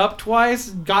 woke up twice,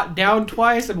 got down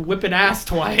twice, and whipping ass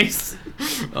twice.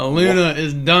 Luna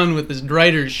is done with this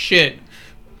Drider shit.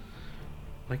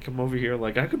 Like, I'm over here,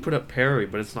 like, I could put up parry,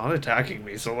 but it's not attacking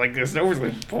me, so, like, there's no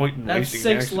really point in That's wasting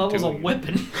 6 action levels doing of it.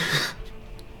 whipping.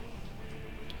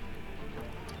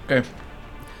 Okay.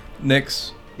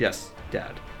 Nyx, Yes,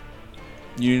 Dad.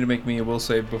 you need to make me a will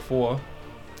save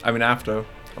after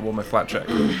I roll my flat check.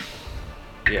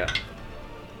 Yeah.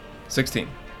 16.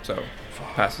 So,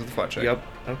 passes the flat check. Yep.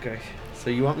 Okay. So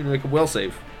you want me to make a will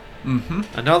save? Mm-hmm.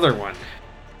 Another one.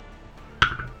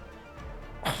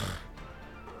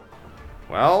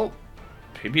 Well,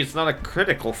 maybe it's not a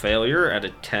critical failure at a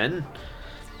 10.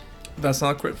 That's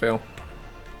not a crit fail.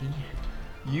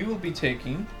 You will be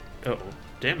taking... Oh,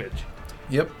 damage.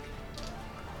 Yep.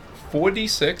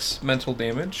 4d6 mental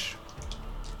damage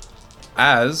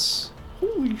as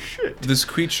Holy shit. this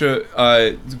creature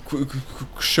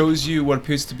shows you what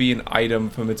appears to be an item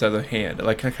from its other hand,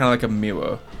 like kind of like a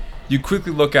mirror. You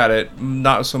quickly look at it,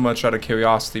 not so much out of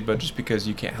curiosity, but just because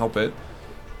you can't help it,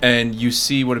 and you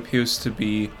see what appears to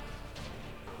be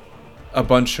a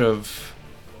bunch of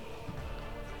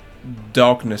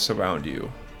darkness around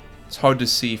you. It's hard to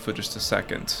see for just a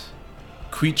second.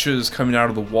 Creatures coming out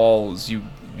of the walls. You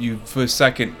for a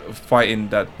second fighting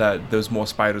that there's more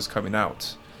spiders coming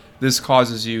out. This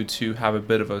causes you to have a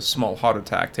bit of a small heart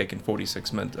attack, taking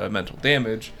 46 mental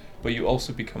damage, but you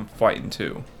also become frightened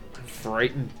too. I'm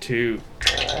frightened too.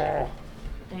 Oh.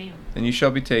 Damn. And you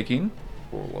shall be taking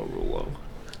Roll low, roll low.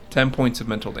 10 points of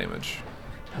mental damage.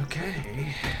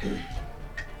 Okay.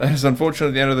 That is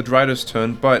unfortunately the end of the Drider's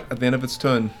turn, but at the end of its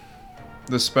turn,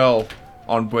 the spell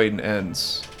on Braden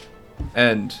ends.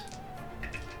 And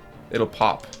it'll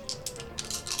pop.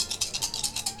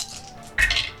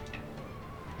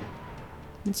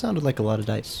 It sounded like a lot of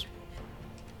dice.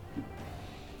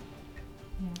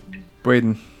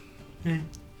 Braden,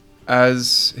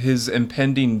 as his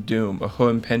impending doom, her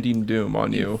impending doom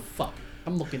on you, Fuck.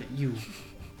 I'm looking at you,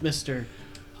 Mr.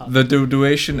 the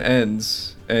duration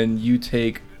ends, and you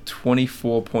take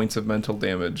 24 points of mental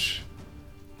damage.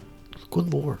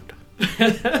 Good lord.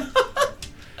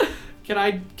 Can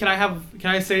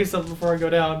I say something before I go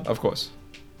down? Of course.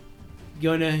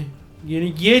 Gonna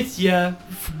get ya.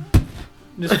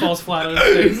 Just falls flat on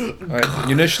his face. Alright,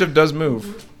 your initiative does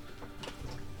move.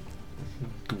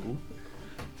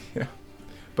 Yeah.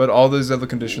 But all those other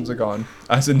conditions are gone,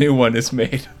 as a new one is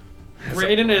made.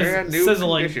 Raiden brand is new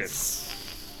sizzling. condition.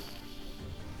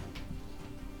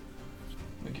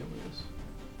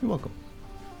 You're welcome.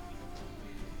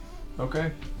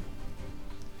 Okay.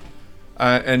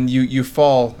 And you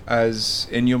fall as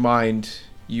in your mind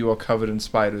you are covered in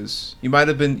spiders. You might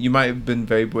have been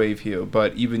very brave here,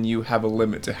 but even you have a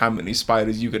limit to how many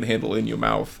spiders you can handle in your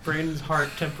mouth. Brandon's heart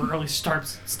temporarily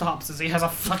stops as he has a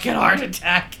fucking heart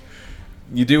attack.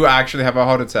 You do actually have a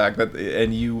heart attack,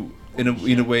 and you in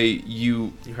a way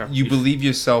you believe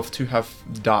yourself to have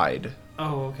died.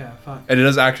 Oh, okay, fuck. And it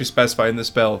does actually specify in the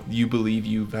spell you believe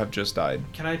you have just died.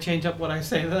 Can I change up what I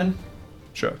say then?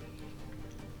 Sure.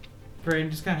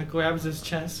 Brain just kind of grabs his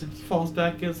chest and falls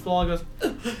back against the wall and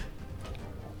goes,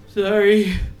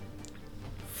 sorry.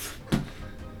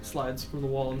 Slides from the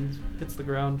wall and hits the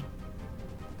ground.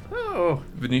 Oh.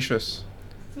 Venetius.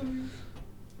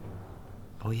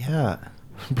 Oh yeah.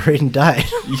 Braden died.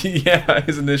 Yeah,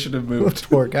 his initiative moved.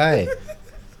 Poor guy.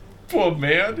 Poor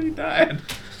man, he died.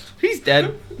 He's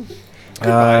dead.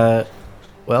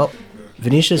 Well,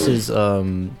 Venetius is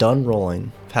done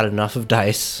rolling. I've had enough of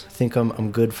dice. I think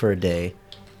I'm good for a day.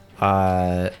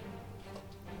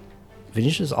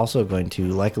 Venetius is also going to,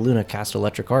 like Luna, cast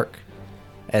Electric Arc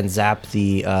and zap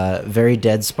the very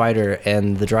dead spider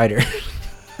and the Drider.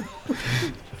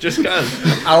 Just cause.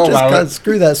 I'll Just allow it. cause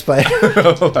screw that spider.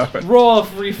 I'll allow it. Roll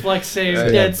of reflex save,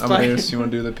 dead spider. Amadeus, you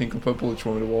want to do the pink and purple, or do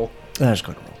you want me to roll? I'm just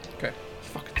going to roll. Okay.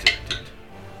 Fucking sick, dude.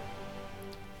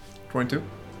 22.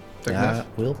 Take That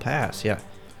this. will pass, yeah.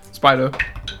 Spider.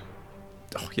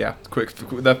 Oh yeah, quick.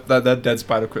 That dead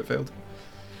spider crit failed.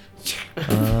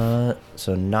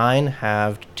 So 9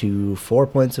 halved to 4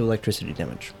 points of electricity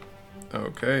damage.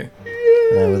 Okay.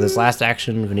 And with his last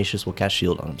action, Venetius will cast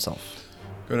Shield on himself.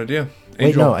 Good idea. Wait,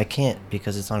 Angel. no, I can't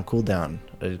because it's on cooldown.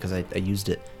 Because I used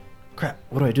it. Crap,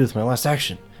 what do I do with my last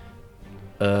action?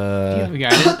 Do you have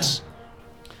guidance?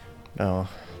 No,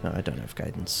 I don't have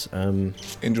guidance.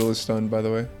 Angel is stunned, by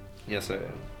the way. Yes, I am.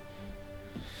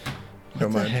 What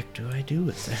Don't the mind. heck do I do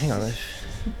with it? Hang on.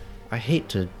 I hate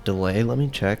to delay. Let me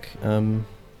check. I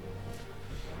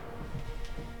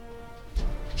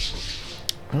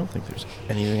don't think there's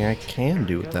anything I can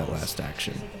do with that last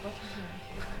action.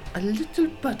 A little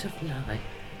butterfly.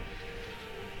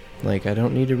 Like, I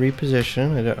don't need to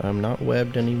reposition. I'm not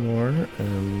webbed anymore.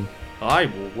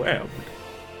 I'm webbed.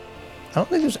 I don't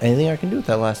think there's anything I can do with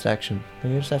that last action. I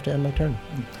think I just have to end my turn.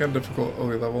 It's kind of difficult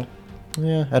early level.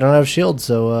 Yeah, I don't have shield,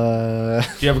 so,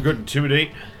 Do you have a good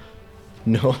intimidate?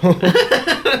 No.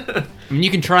 I mean,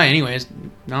 you can try anyways.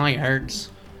 Not like it hurts.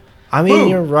 I mean,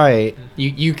 you're right.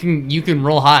 You can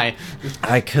roll high.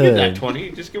 I Give could. that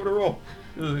 20. Just give it a roll.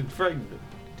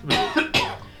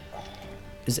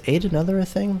 Is Aid another a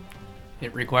thing?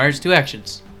 It requires 2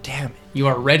 actions. Damn it. You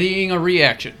are readying a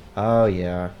reaction. Oh,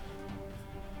 yeah.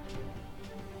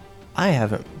 I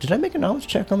haven't. Did I make a knowledge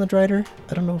check on the Drider?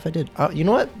 I don't know if I did. You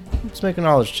know what? Let's make a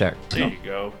knowledge check. There you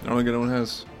go. I don't think anyone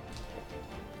has.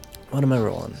 What am I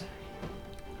rolling?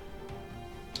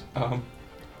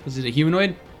 Is it a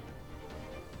humanoid?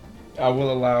 I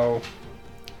will allow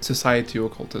society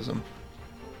occultism.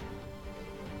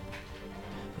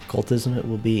 Occultism it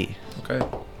will be. Okay.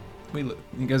 You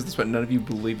guys, that's what none of you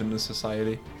believe in this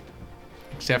society.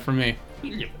 Except for me.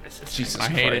 Jesus I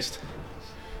hate Christ.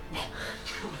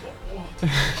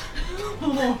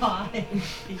 Why?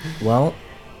 Well,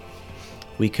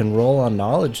 we can roll on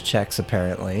knowledge checks,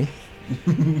 apparently.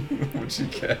 What'd you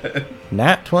get?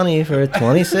 Nat 20 for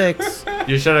 26.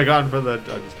 You should have gone for the.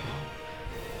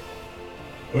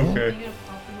 Okay.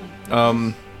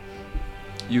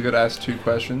 You get asked 2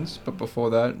 questions, but before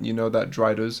that, you know that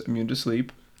Drider's immune to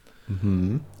sleep.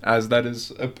 Mm-hmm. As that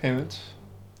is apparent.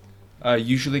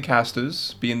 Usually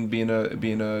casters, being a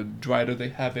Drider, they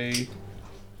have a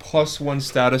 +1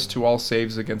 status to all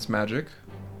saves against magic.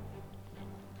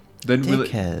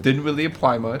 Didn't really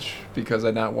apply much because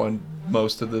I not won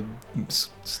most of the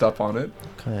stuff on it.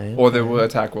 Okay. Or there were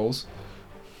attack rolls.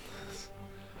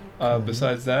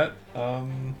 Besides that,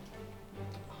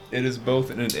 it is both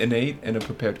an innate and a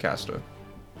prepared caster.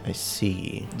 I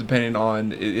see. Depending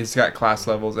on, it's got class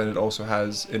levels, and it also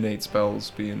has innate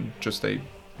spells, being just a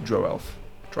Drow Elf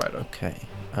Drider. Okay.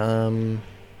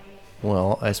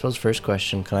 Well, I suppose first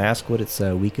question, can I ask what its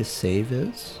weakest save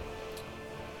is?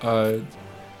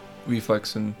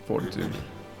 Reflex and Fortitude.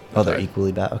 Oh, they're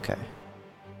equally bad? Okay.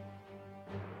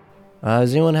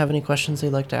 Does anyone have any questions they'd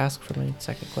like to ask for my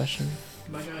second question?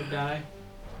 Am I gonna die?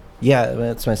 Yeah,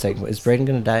 that's my second. Is Brayden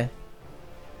gonna die?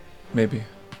 Maybe.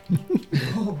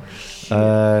 Not if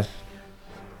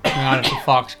the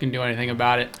fox can do anything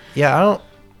about it. Yeah, I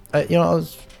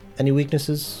don't. Any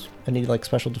weaknesses? Any like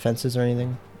special defenses or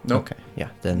anything? Nope. Okay. Yeah.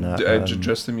 Then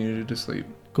Just immunity to sleep.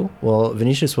 cool. Well,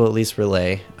 Vinicius will at least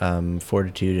relay.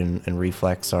 Fortitude and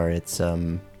reflex are its.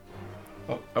 I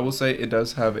will say it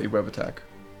does have a web attack.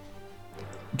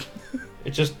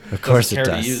 It just Of course doesn't it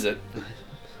care does. to use it.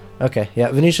 Okay.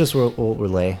 Yeah. Vinicius will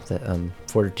relay that.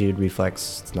 Fortitude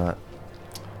reflex. It's not.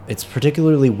 It's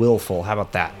particularly willful. How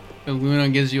about that? Luna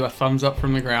gives you a thumbs up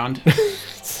from the ground.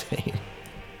 Insane.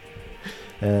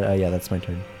 And yeah, that's my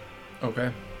turn.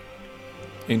 Okay.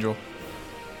 Angel.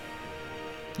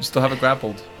 You still have it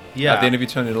grappled. Yeah. At the end of your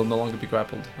turn, it'll no longer be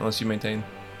grappled unless you maintain.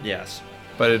 Yes.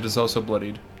 But it is also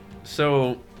bloodied.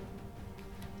 So,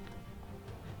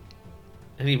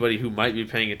 anybody who might be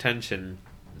paying attention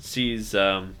sees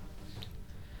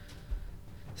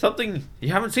something you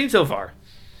haven't seen so far.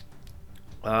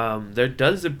 There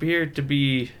does appear to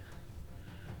be,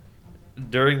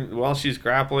 while she's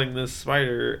grappling this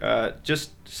spider,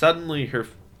 just suddenly her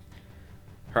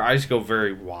eyes go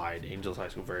very wide. Angel's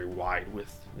eyes go very wide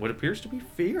with what appears to be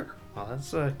fear. Well,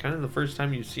 that's kind of the first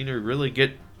time you've seen her really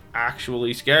get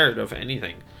actually scared of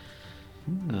anything.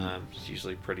 She's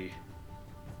usually pretty.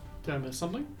 Did I miss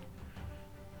something?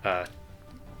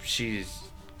 She's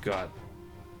got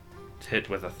hit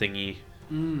with a thingy.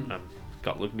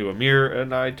 Got looked into a mirror,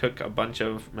 and I took a bunch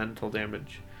of mental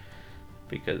damage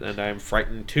and I'm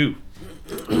frightened too.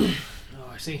 Oh,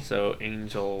 I see. So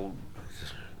Angel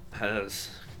has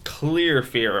clear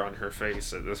fear on her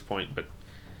face at this point, but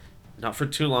not for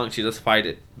too long. She does fight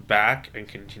it back and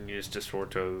continues to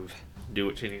sort of do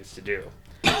what she needs to do.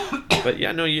 But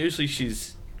yeah, no, usually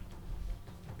she's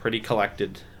pretty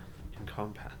collected in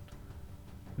combat.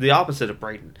 The opposite of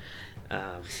Brayden.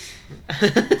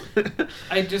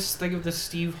 I just think of the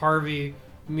Steve Harvey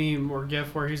meme or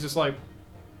gif where he's just like,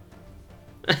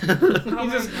 he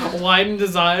just widened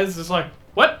his eyes, just like,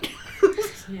 what?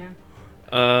 Yeah.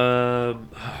 Oh,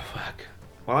 fuck.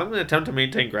 Well, I'm gonna attempt to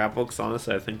maintain grapple because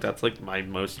honestly, I think that's like my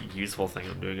most useful thing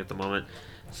I'm doing at the moment.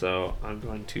 So I'm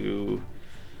going to,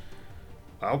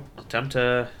 attempt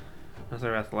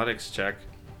another athletics check.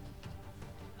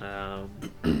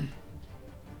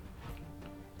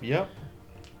 Yep.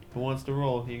 Who wants to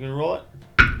roll? You gonna roll it?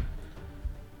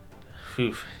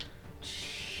 Oof.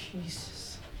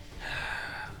 Jesus.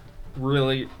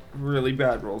 really, really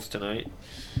bad rolls tonight.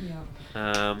 Yeah.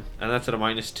 And that's at a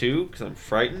 -2 because I'm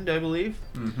frightened, I believe.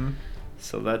 Mm-hmm.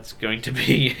 So that's going to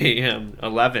be a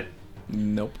 11.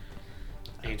 Nope.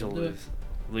 Angel Do it.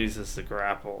 loses the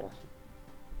grapple.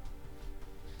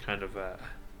 Kind of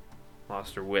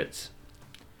lost her wits.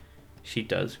 She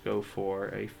does go for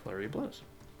a flurry of blows.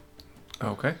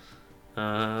 Okay.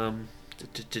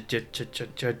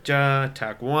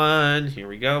 Attack 1. Here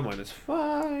we go.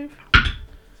 -5.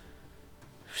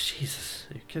 Jesus,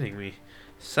 are you kidding me?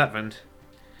 7.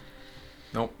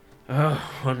 Nope.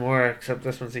 Oh, one more. Except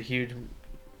this one's a huge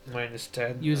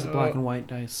 -10. Use the black and white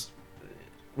dice.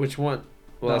 Which one?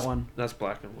 Well, That that's, one. That's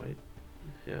black and white.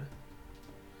 Yeah.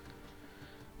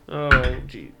 Oh,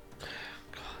 gee.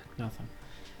 Nothing.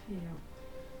 Yeah.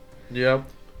 Yep,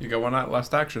 You got one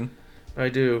last action. I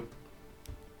do.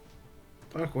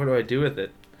 Fuck, what do I do with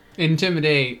it?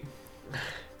 Intimidate.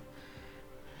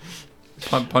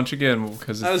 Punch again,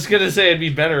 because I was gonna say it'd be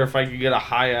better if I could get a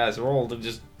high-ass roll to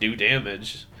just do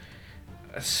damage.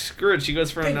 Screw it, she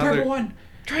goes for another... one.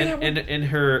 Try that one. In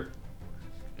her...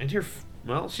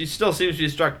 Well, she still seems to be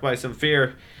struck by some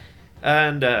fear.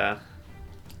 And,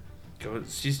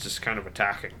 she's just kind of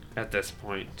attacking at this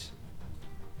point.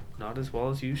 Not as well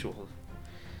as usual.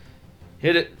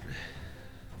 Hit it.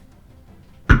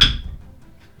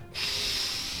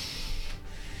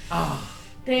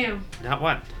 Damn. Not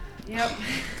one. Yep.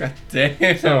 God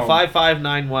damn. So 5, 5,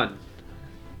 9, 1.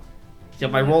 Yeah,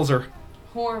 my rolls are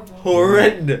Horrible.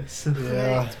 horrendous.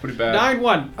 Yeah. It's pretty bad.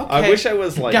 9-1. Okay. I wish I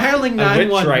was like Dialing a witch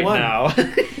 911. right now.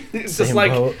 It's just Same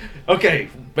like, boat. okay,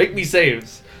 make me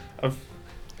saves.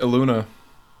 Iluna,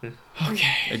 Okay.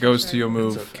 it goes to your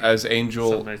move It's okay. as So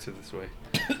Angel nicer this way.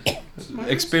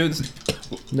 experience.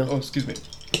 No. Oh, excuse me.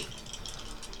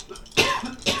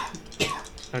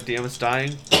 Oh, damn, it's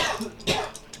dying.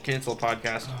 Cancel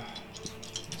podcast.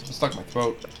 I'm stuck in my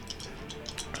throat.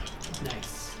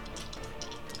 Nice.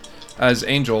 As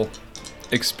Angel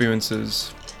experiences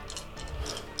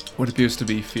what appears to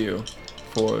be fear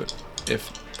for,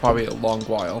 if probably a long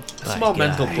while. Small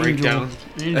mental breakdown.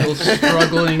 Angel's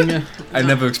struggling. I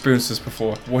never experienced this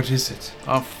before. What is it?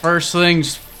 First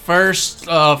things first,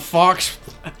 Fox,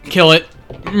 kill it.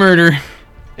 Murder.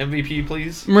 MVP,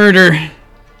 please. Murder.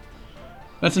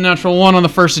 That's a natural 1 on the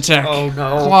first attack. Oh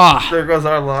no. Claw. There goes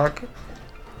our luck.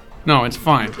 No, it's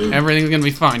fine. Everything's gonna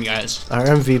be fine, guys. Our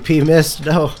MVP missed.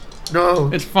 No. No.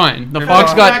 It's fine. The You're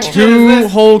Fox not- got What is 2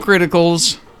 this? whole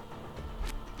criticals.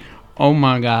 Oh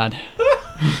my god.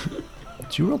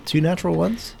 Did you roll 2 natural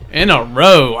ones? In a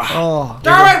row. Oh.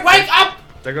 Darwin, wake up!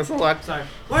 There goes the luck. Sorry.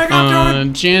 Wake up,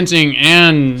 Darwin! Chanting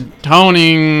and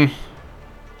toning.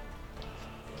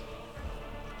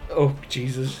 Oh,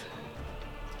 Jesus.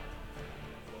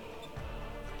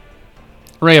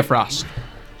 Ray of Frost.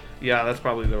 Yeah, that's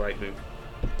probably the right move.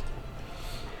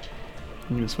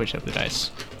 I'm gonna switch up the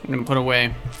dice. I'm gonna put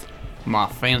away my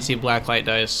fancy blacklight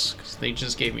dice because they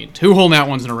just gave me 2 whole nat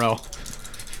ones in a row.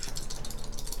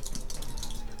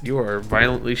 You are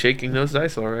violently shaking those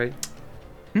dice, alright.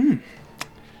 It's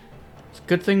a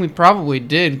good thing we probably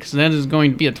did because that is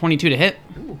going to be a 22 to hit,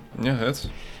 Yeah, that's.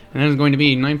 and that is going to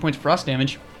be 9 points of frost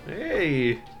damage.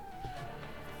 Hey.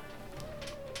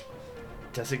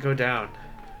 Does it go down?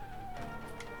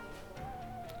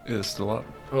 It is still up.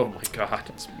 Oh my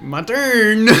god. My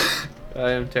turn.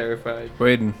 I am terrified.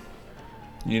 Braden,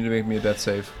 you need to make me a death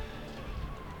save.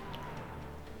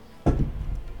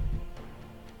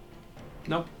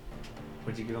 Nope.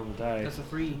 What'd you get on the die? That's a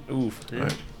 3. Oof. Yeah.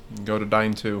 Alright. Go to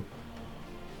Dying 2.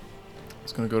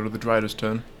 It's gonna go to the Drider's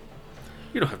turn.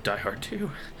 You don't have Die Hard 2.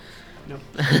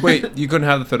 Wait, you couldn't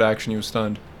have the third action, you were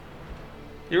stunned.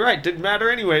 You're right, didn't matter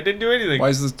anyway, it didn't do anything. Why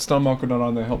is the stun marker not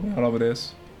on there? Help me out over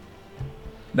this.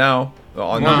 Now.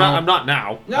 On No. I'm not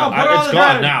now. No, put it on it's the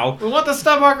gone Drider. now. We want the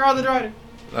stub marker on the Drider.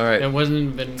 Alright. It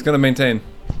wasn't been. It's gonna maintain.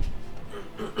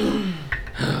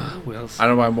 Wills. I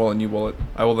don't know why I'm rolling, you roll it.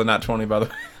 I rolled a nat 20 by the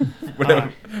way.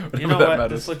 whatever You know that what?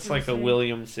 matters. This looks like a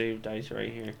William save dice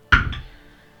right here.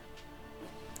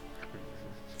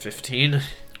 15.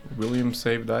 William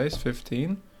save dice,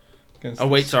 15. Against Oh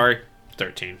wait, sorry.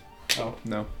 13. Oh,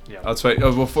 no. Yeah. That's right.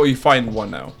 Oh, before you find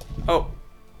one now. Oh.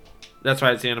 That's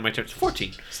right, it's the end of my turn. It's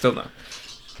 14. Still no.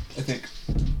 I think.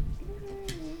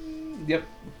 Yep.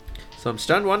 So I'm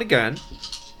stunned 1 again.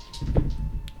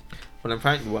 But I'm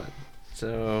frightened 1.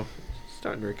 So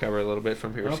starting to recover a little bit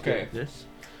from her Okay. scaredness.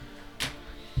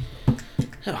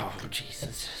 Oh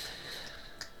Jesus.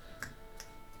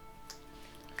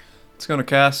 It's gonna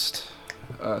cast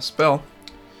a spell.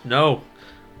 No.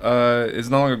 It's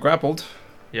no longer grappled.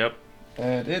 Yep.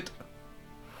 And it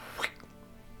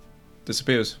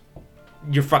disappears.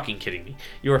 You're fucking kidding me.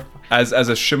 You're. As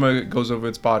a shimmer goes over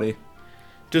its body.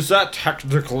 Does that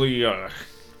technically,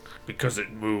 because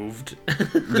it moved?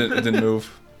 It didn't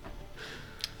move.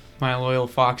 My loyal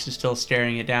fox is still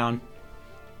staring it down.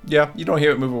 Yeah, you don't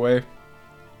hear it move away.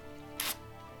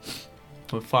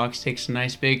 But Fox takes a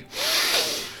nice big.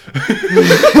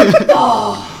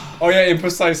 Oh yeah,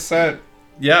 imprecise set.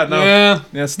 Yeah, no. Yeah.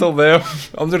 Yeah, it's still there.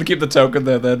 I'm gonna keep the token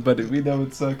there then, but we know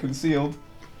it's concealed.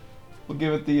 We'll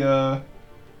give it the,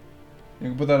 you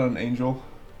can put that on Angel.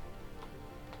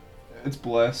 It's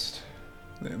blessed.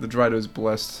 The Drido is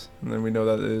blessed, and then we know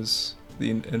that is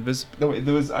the No, wait,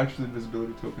 there was actually an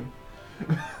invisibility token.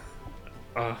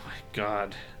 Oh my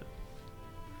god.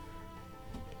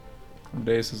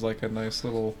 Deus is like a nice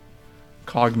little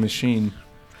cog machine.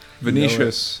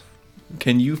 Venetius,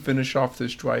 can you finish off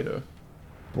this Drido?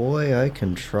 Boy, I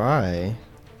can try.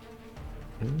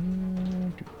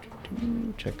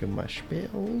 Checking my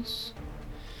spells.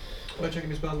 Why checking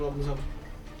your spells about themselves?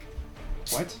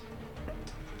 What?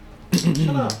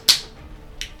 Shut up.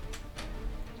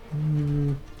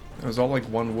 It was all like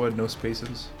one word, no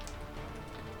spaces.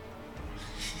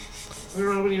 I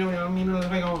don't know what you know. I mean,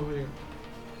 if I go over here.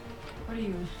 What are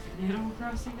you, Animal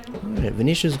Crossing now? Alright,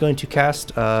 Venetia's going to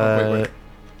cast. wait.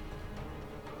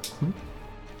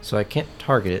 So I can't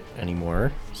target it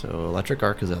anymore. So Electric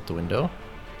Arc is out the window.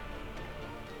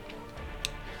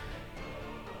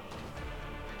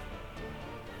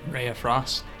 Ray of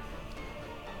Frost.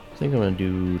 I think I'm going to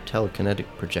do Telekinetic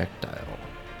Projectile.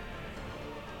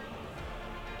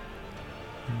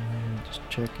 Just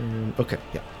checking. Okay,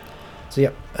 yeah. So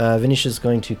yeah, Venetia's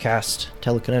going to cast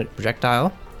Telekinetic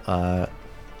Projectile,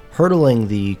 hurtling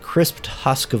the crisped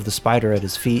husk of the spider at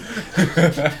his feet.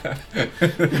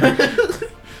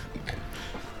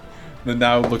 Then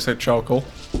now it looks like charcoal.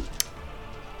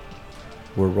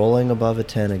 We're rolling above a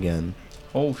 10 again.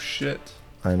 Oh shit.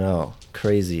 I know,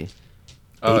 crazy.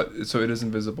 So it is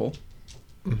invisible.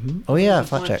 Oh yeah,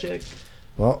 flat check.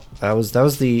 Well, that was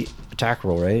the attack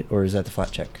roll, right? Or is that the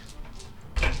flat check?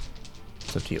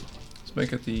 It's up to you. Let's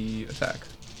make it the attack.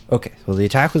 Okay, well the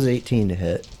attack was 18 to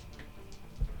hit.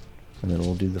 And then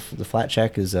we'll do the flat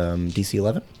check is DC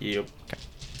 11. Yep.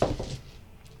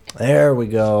 There we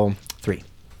go. 3.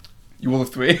 You roll a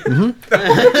 3?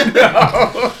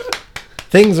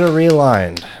 Things are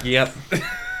realigned. Yep.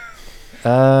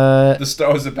 The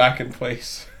stars are back in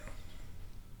place.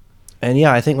 And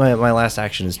yeah, I think my last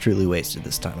action is truly wasted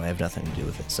this time. I have nothing to do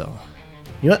with it, so...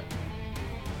 You know what?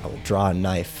 I will draw a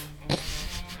knife.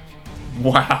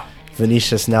 Wow.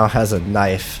 Venetius now has a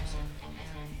knife.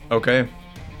 Okay.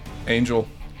 Angel,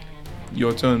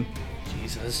 your turn.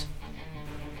 Jesus.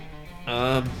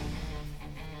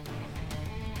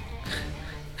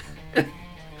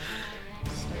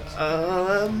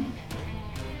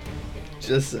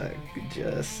 Just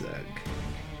a sec.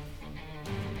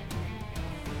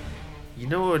 You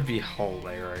know what would be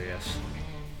hilarious?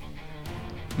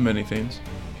 Many things.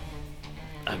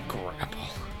 A grapple.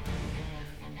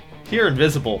 You're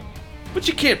invisible, but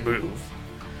you can't move.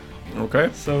 Okay.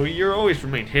 So you're always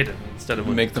remain hidden instead of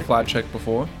Make the flat check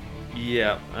before.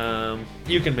 Yeah.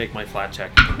 You can make my flat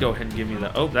check. Go ahead and give me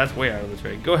that. Oh, that's way out of the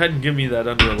trade. Go ahead and give me that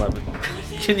under 11.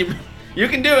 Can you? You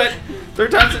can do it. 3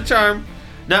 times the charm.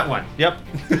 Not 1. Yep.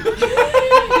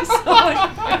 Someone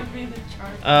give me the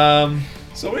charm.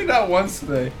 So many not once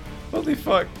today. Holy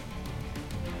fuck.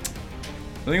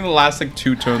 I think the last like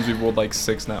 2 turns we rolled like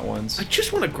 6 nat ones. I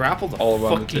just want to grapple the All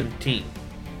around the fucking team.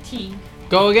 Team.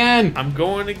 Go again. I'm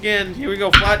going again. Here we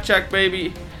go. Flat check,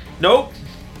 baby. Nope.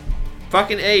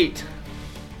 Fucking 8.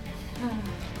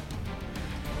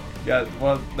 Yeah,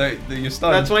 well, you're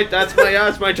stunned.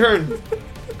 That's my turn.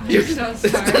 I'm so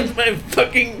sorry. That's my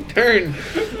fucking turn.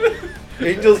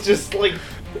 Angel's just like,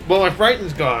 well, my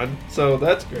frightened's gone, so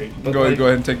that's great. But Go ahead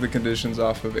and take the conditions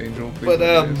off of Angel. Please, But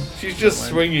please. she's just Fine.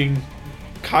 swinging,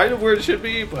 kind of where it should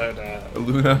be, but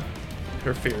Luna.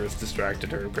 her fear has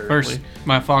distracted her. Apparently. First,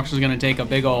 my fox is gonna take a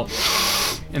big ol'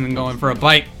 and then go in for a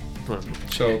bite.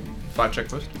 So, flat check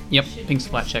first. Yep, pink's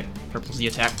flat check, purple's the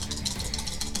attack.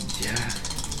 Yeah.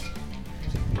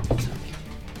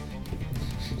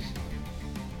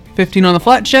 15 on the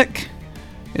flat check.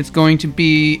 It's going to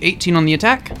be 18 on the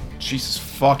attack. Jesus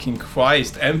fucking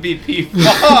Christ. MVP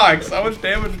Fox! How much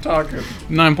damage are we talking?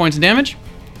 9 points of damage.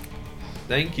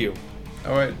 Thank you.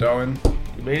 Alright, Darwin.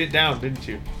 You made it down, didn't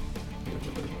you?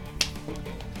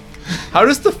 How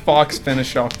does the fox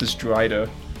finish off this Drido?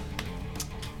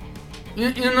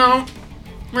 You know,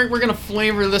 we're gonna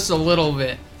flavor this a little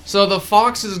bit. So the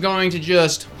fox is going to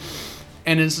just,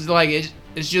 and it's like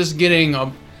it's just getting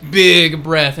a big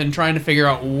breath and trying to figure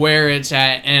out where it's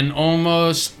at, and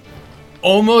almost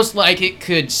almost like it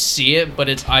could see it, but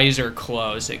its eyes are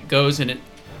closed. It goes and it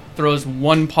throws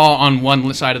one paw on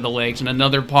one side of the legs and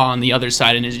another paw on the other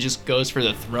side, and it just goes for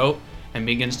the throat and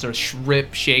begins to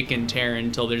rip, shake, and tear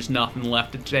until there's nothing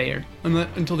left to tear.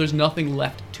 Until there's nothing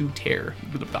left to tear.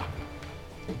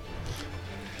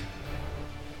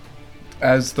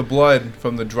 As the blood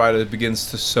from the Dryda begins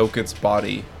to soak its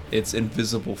body, its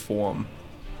invisible form,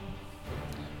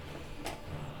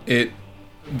 it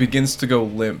begins to go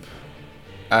limp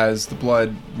as the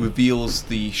blood reveals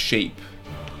the shape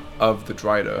of the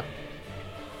Dryda.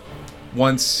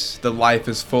 Once the life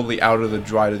is fully out of the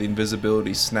Dryda, the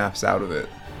invisibility snaps out of it.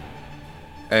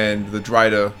 And the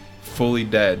Dryda, fully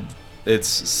dead, its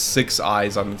 6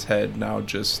 eyes on its head now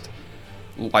just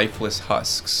lifeless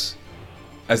husks,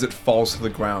 as it falls to the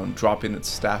ground, dropping its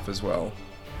staff as well.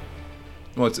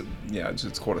 Well,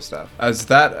 it's quarterstaff. As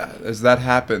that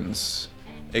happens,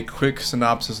 a quick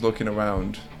synopsis looking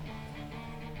around.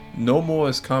 No more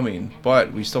is coming,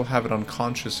 but we still have an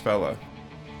unconscious fella.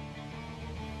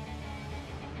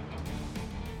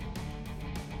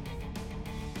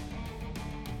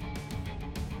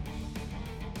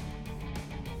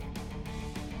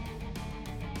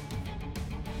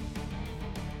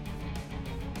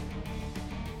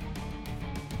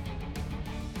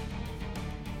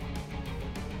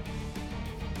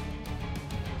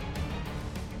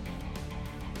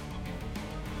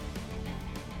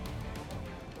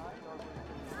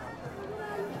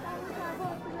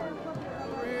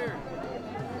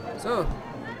 So,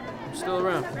 you're still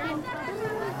around.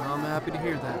 Well, I'm happy to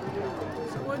hear that.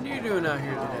 So what are you doing out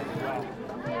here today?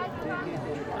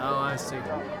 Oh, I see.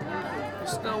 You're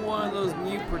still one of those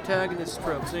mute protagonist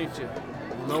tropes, ain't you?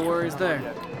 Well, no worries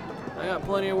there. I got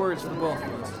plenty of words for the both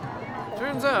of us.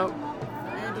 Turns out,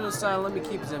 Angela decided to let me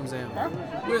keep Zim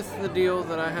with the deal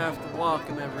that I have to walk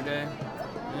him every day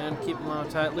and keep him on a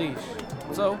tight leash.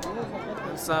 So,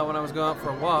 I decided when I was going out for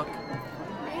a walk,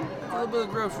 a little bit of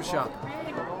grocery shopping.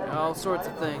 All sorts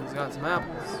of things. Got some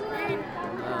apples,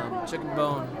 chicken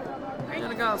bone, and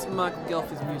I got some Michael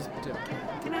Gelfie's music too.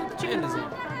 And his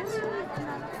earbuds.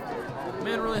 The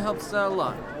man really helps us out a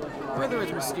lot. Whether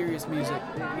it's mysterious music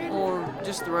or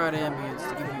just the right ambience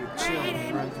to give you a chill when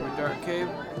you run through a dark cave,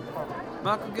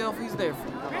 Michael Gelfie's there for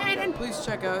you. Please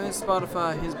check out his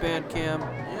Spotify, his Bandcamp,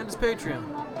 and his Patreon.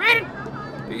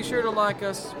 Be sure to like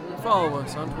us and follow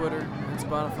us on Twitter and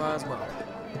Spotify as well.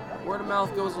 Word of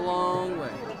mouth goes a long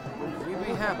way. We'd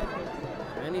be happy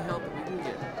with any help that we can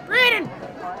get. Brandon!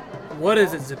 What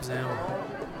is it, Zipzam?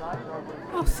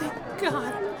 Oh, thank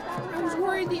God. I was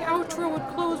worried the outro would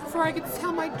close before I could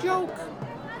tell my joke.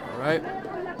 Alright. Go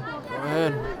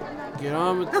ahead. Get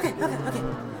on with Okay.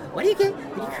 What do you get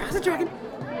when you cross a dragon?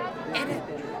 And it...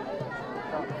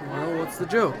 Well, what's the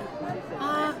joke?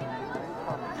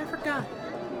 I forgot.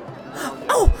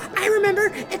 Oh, I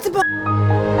remember. It's about...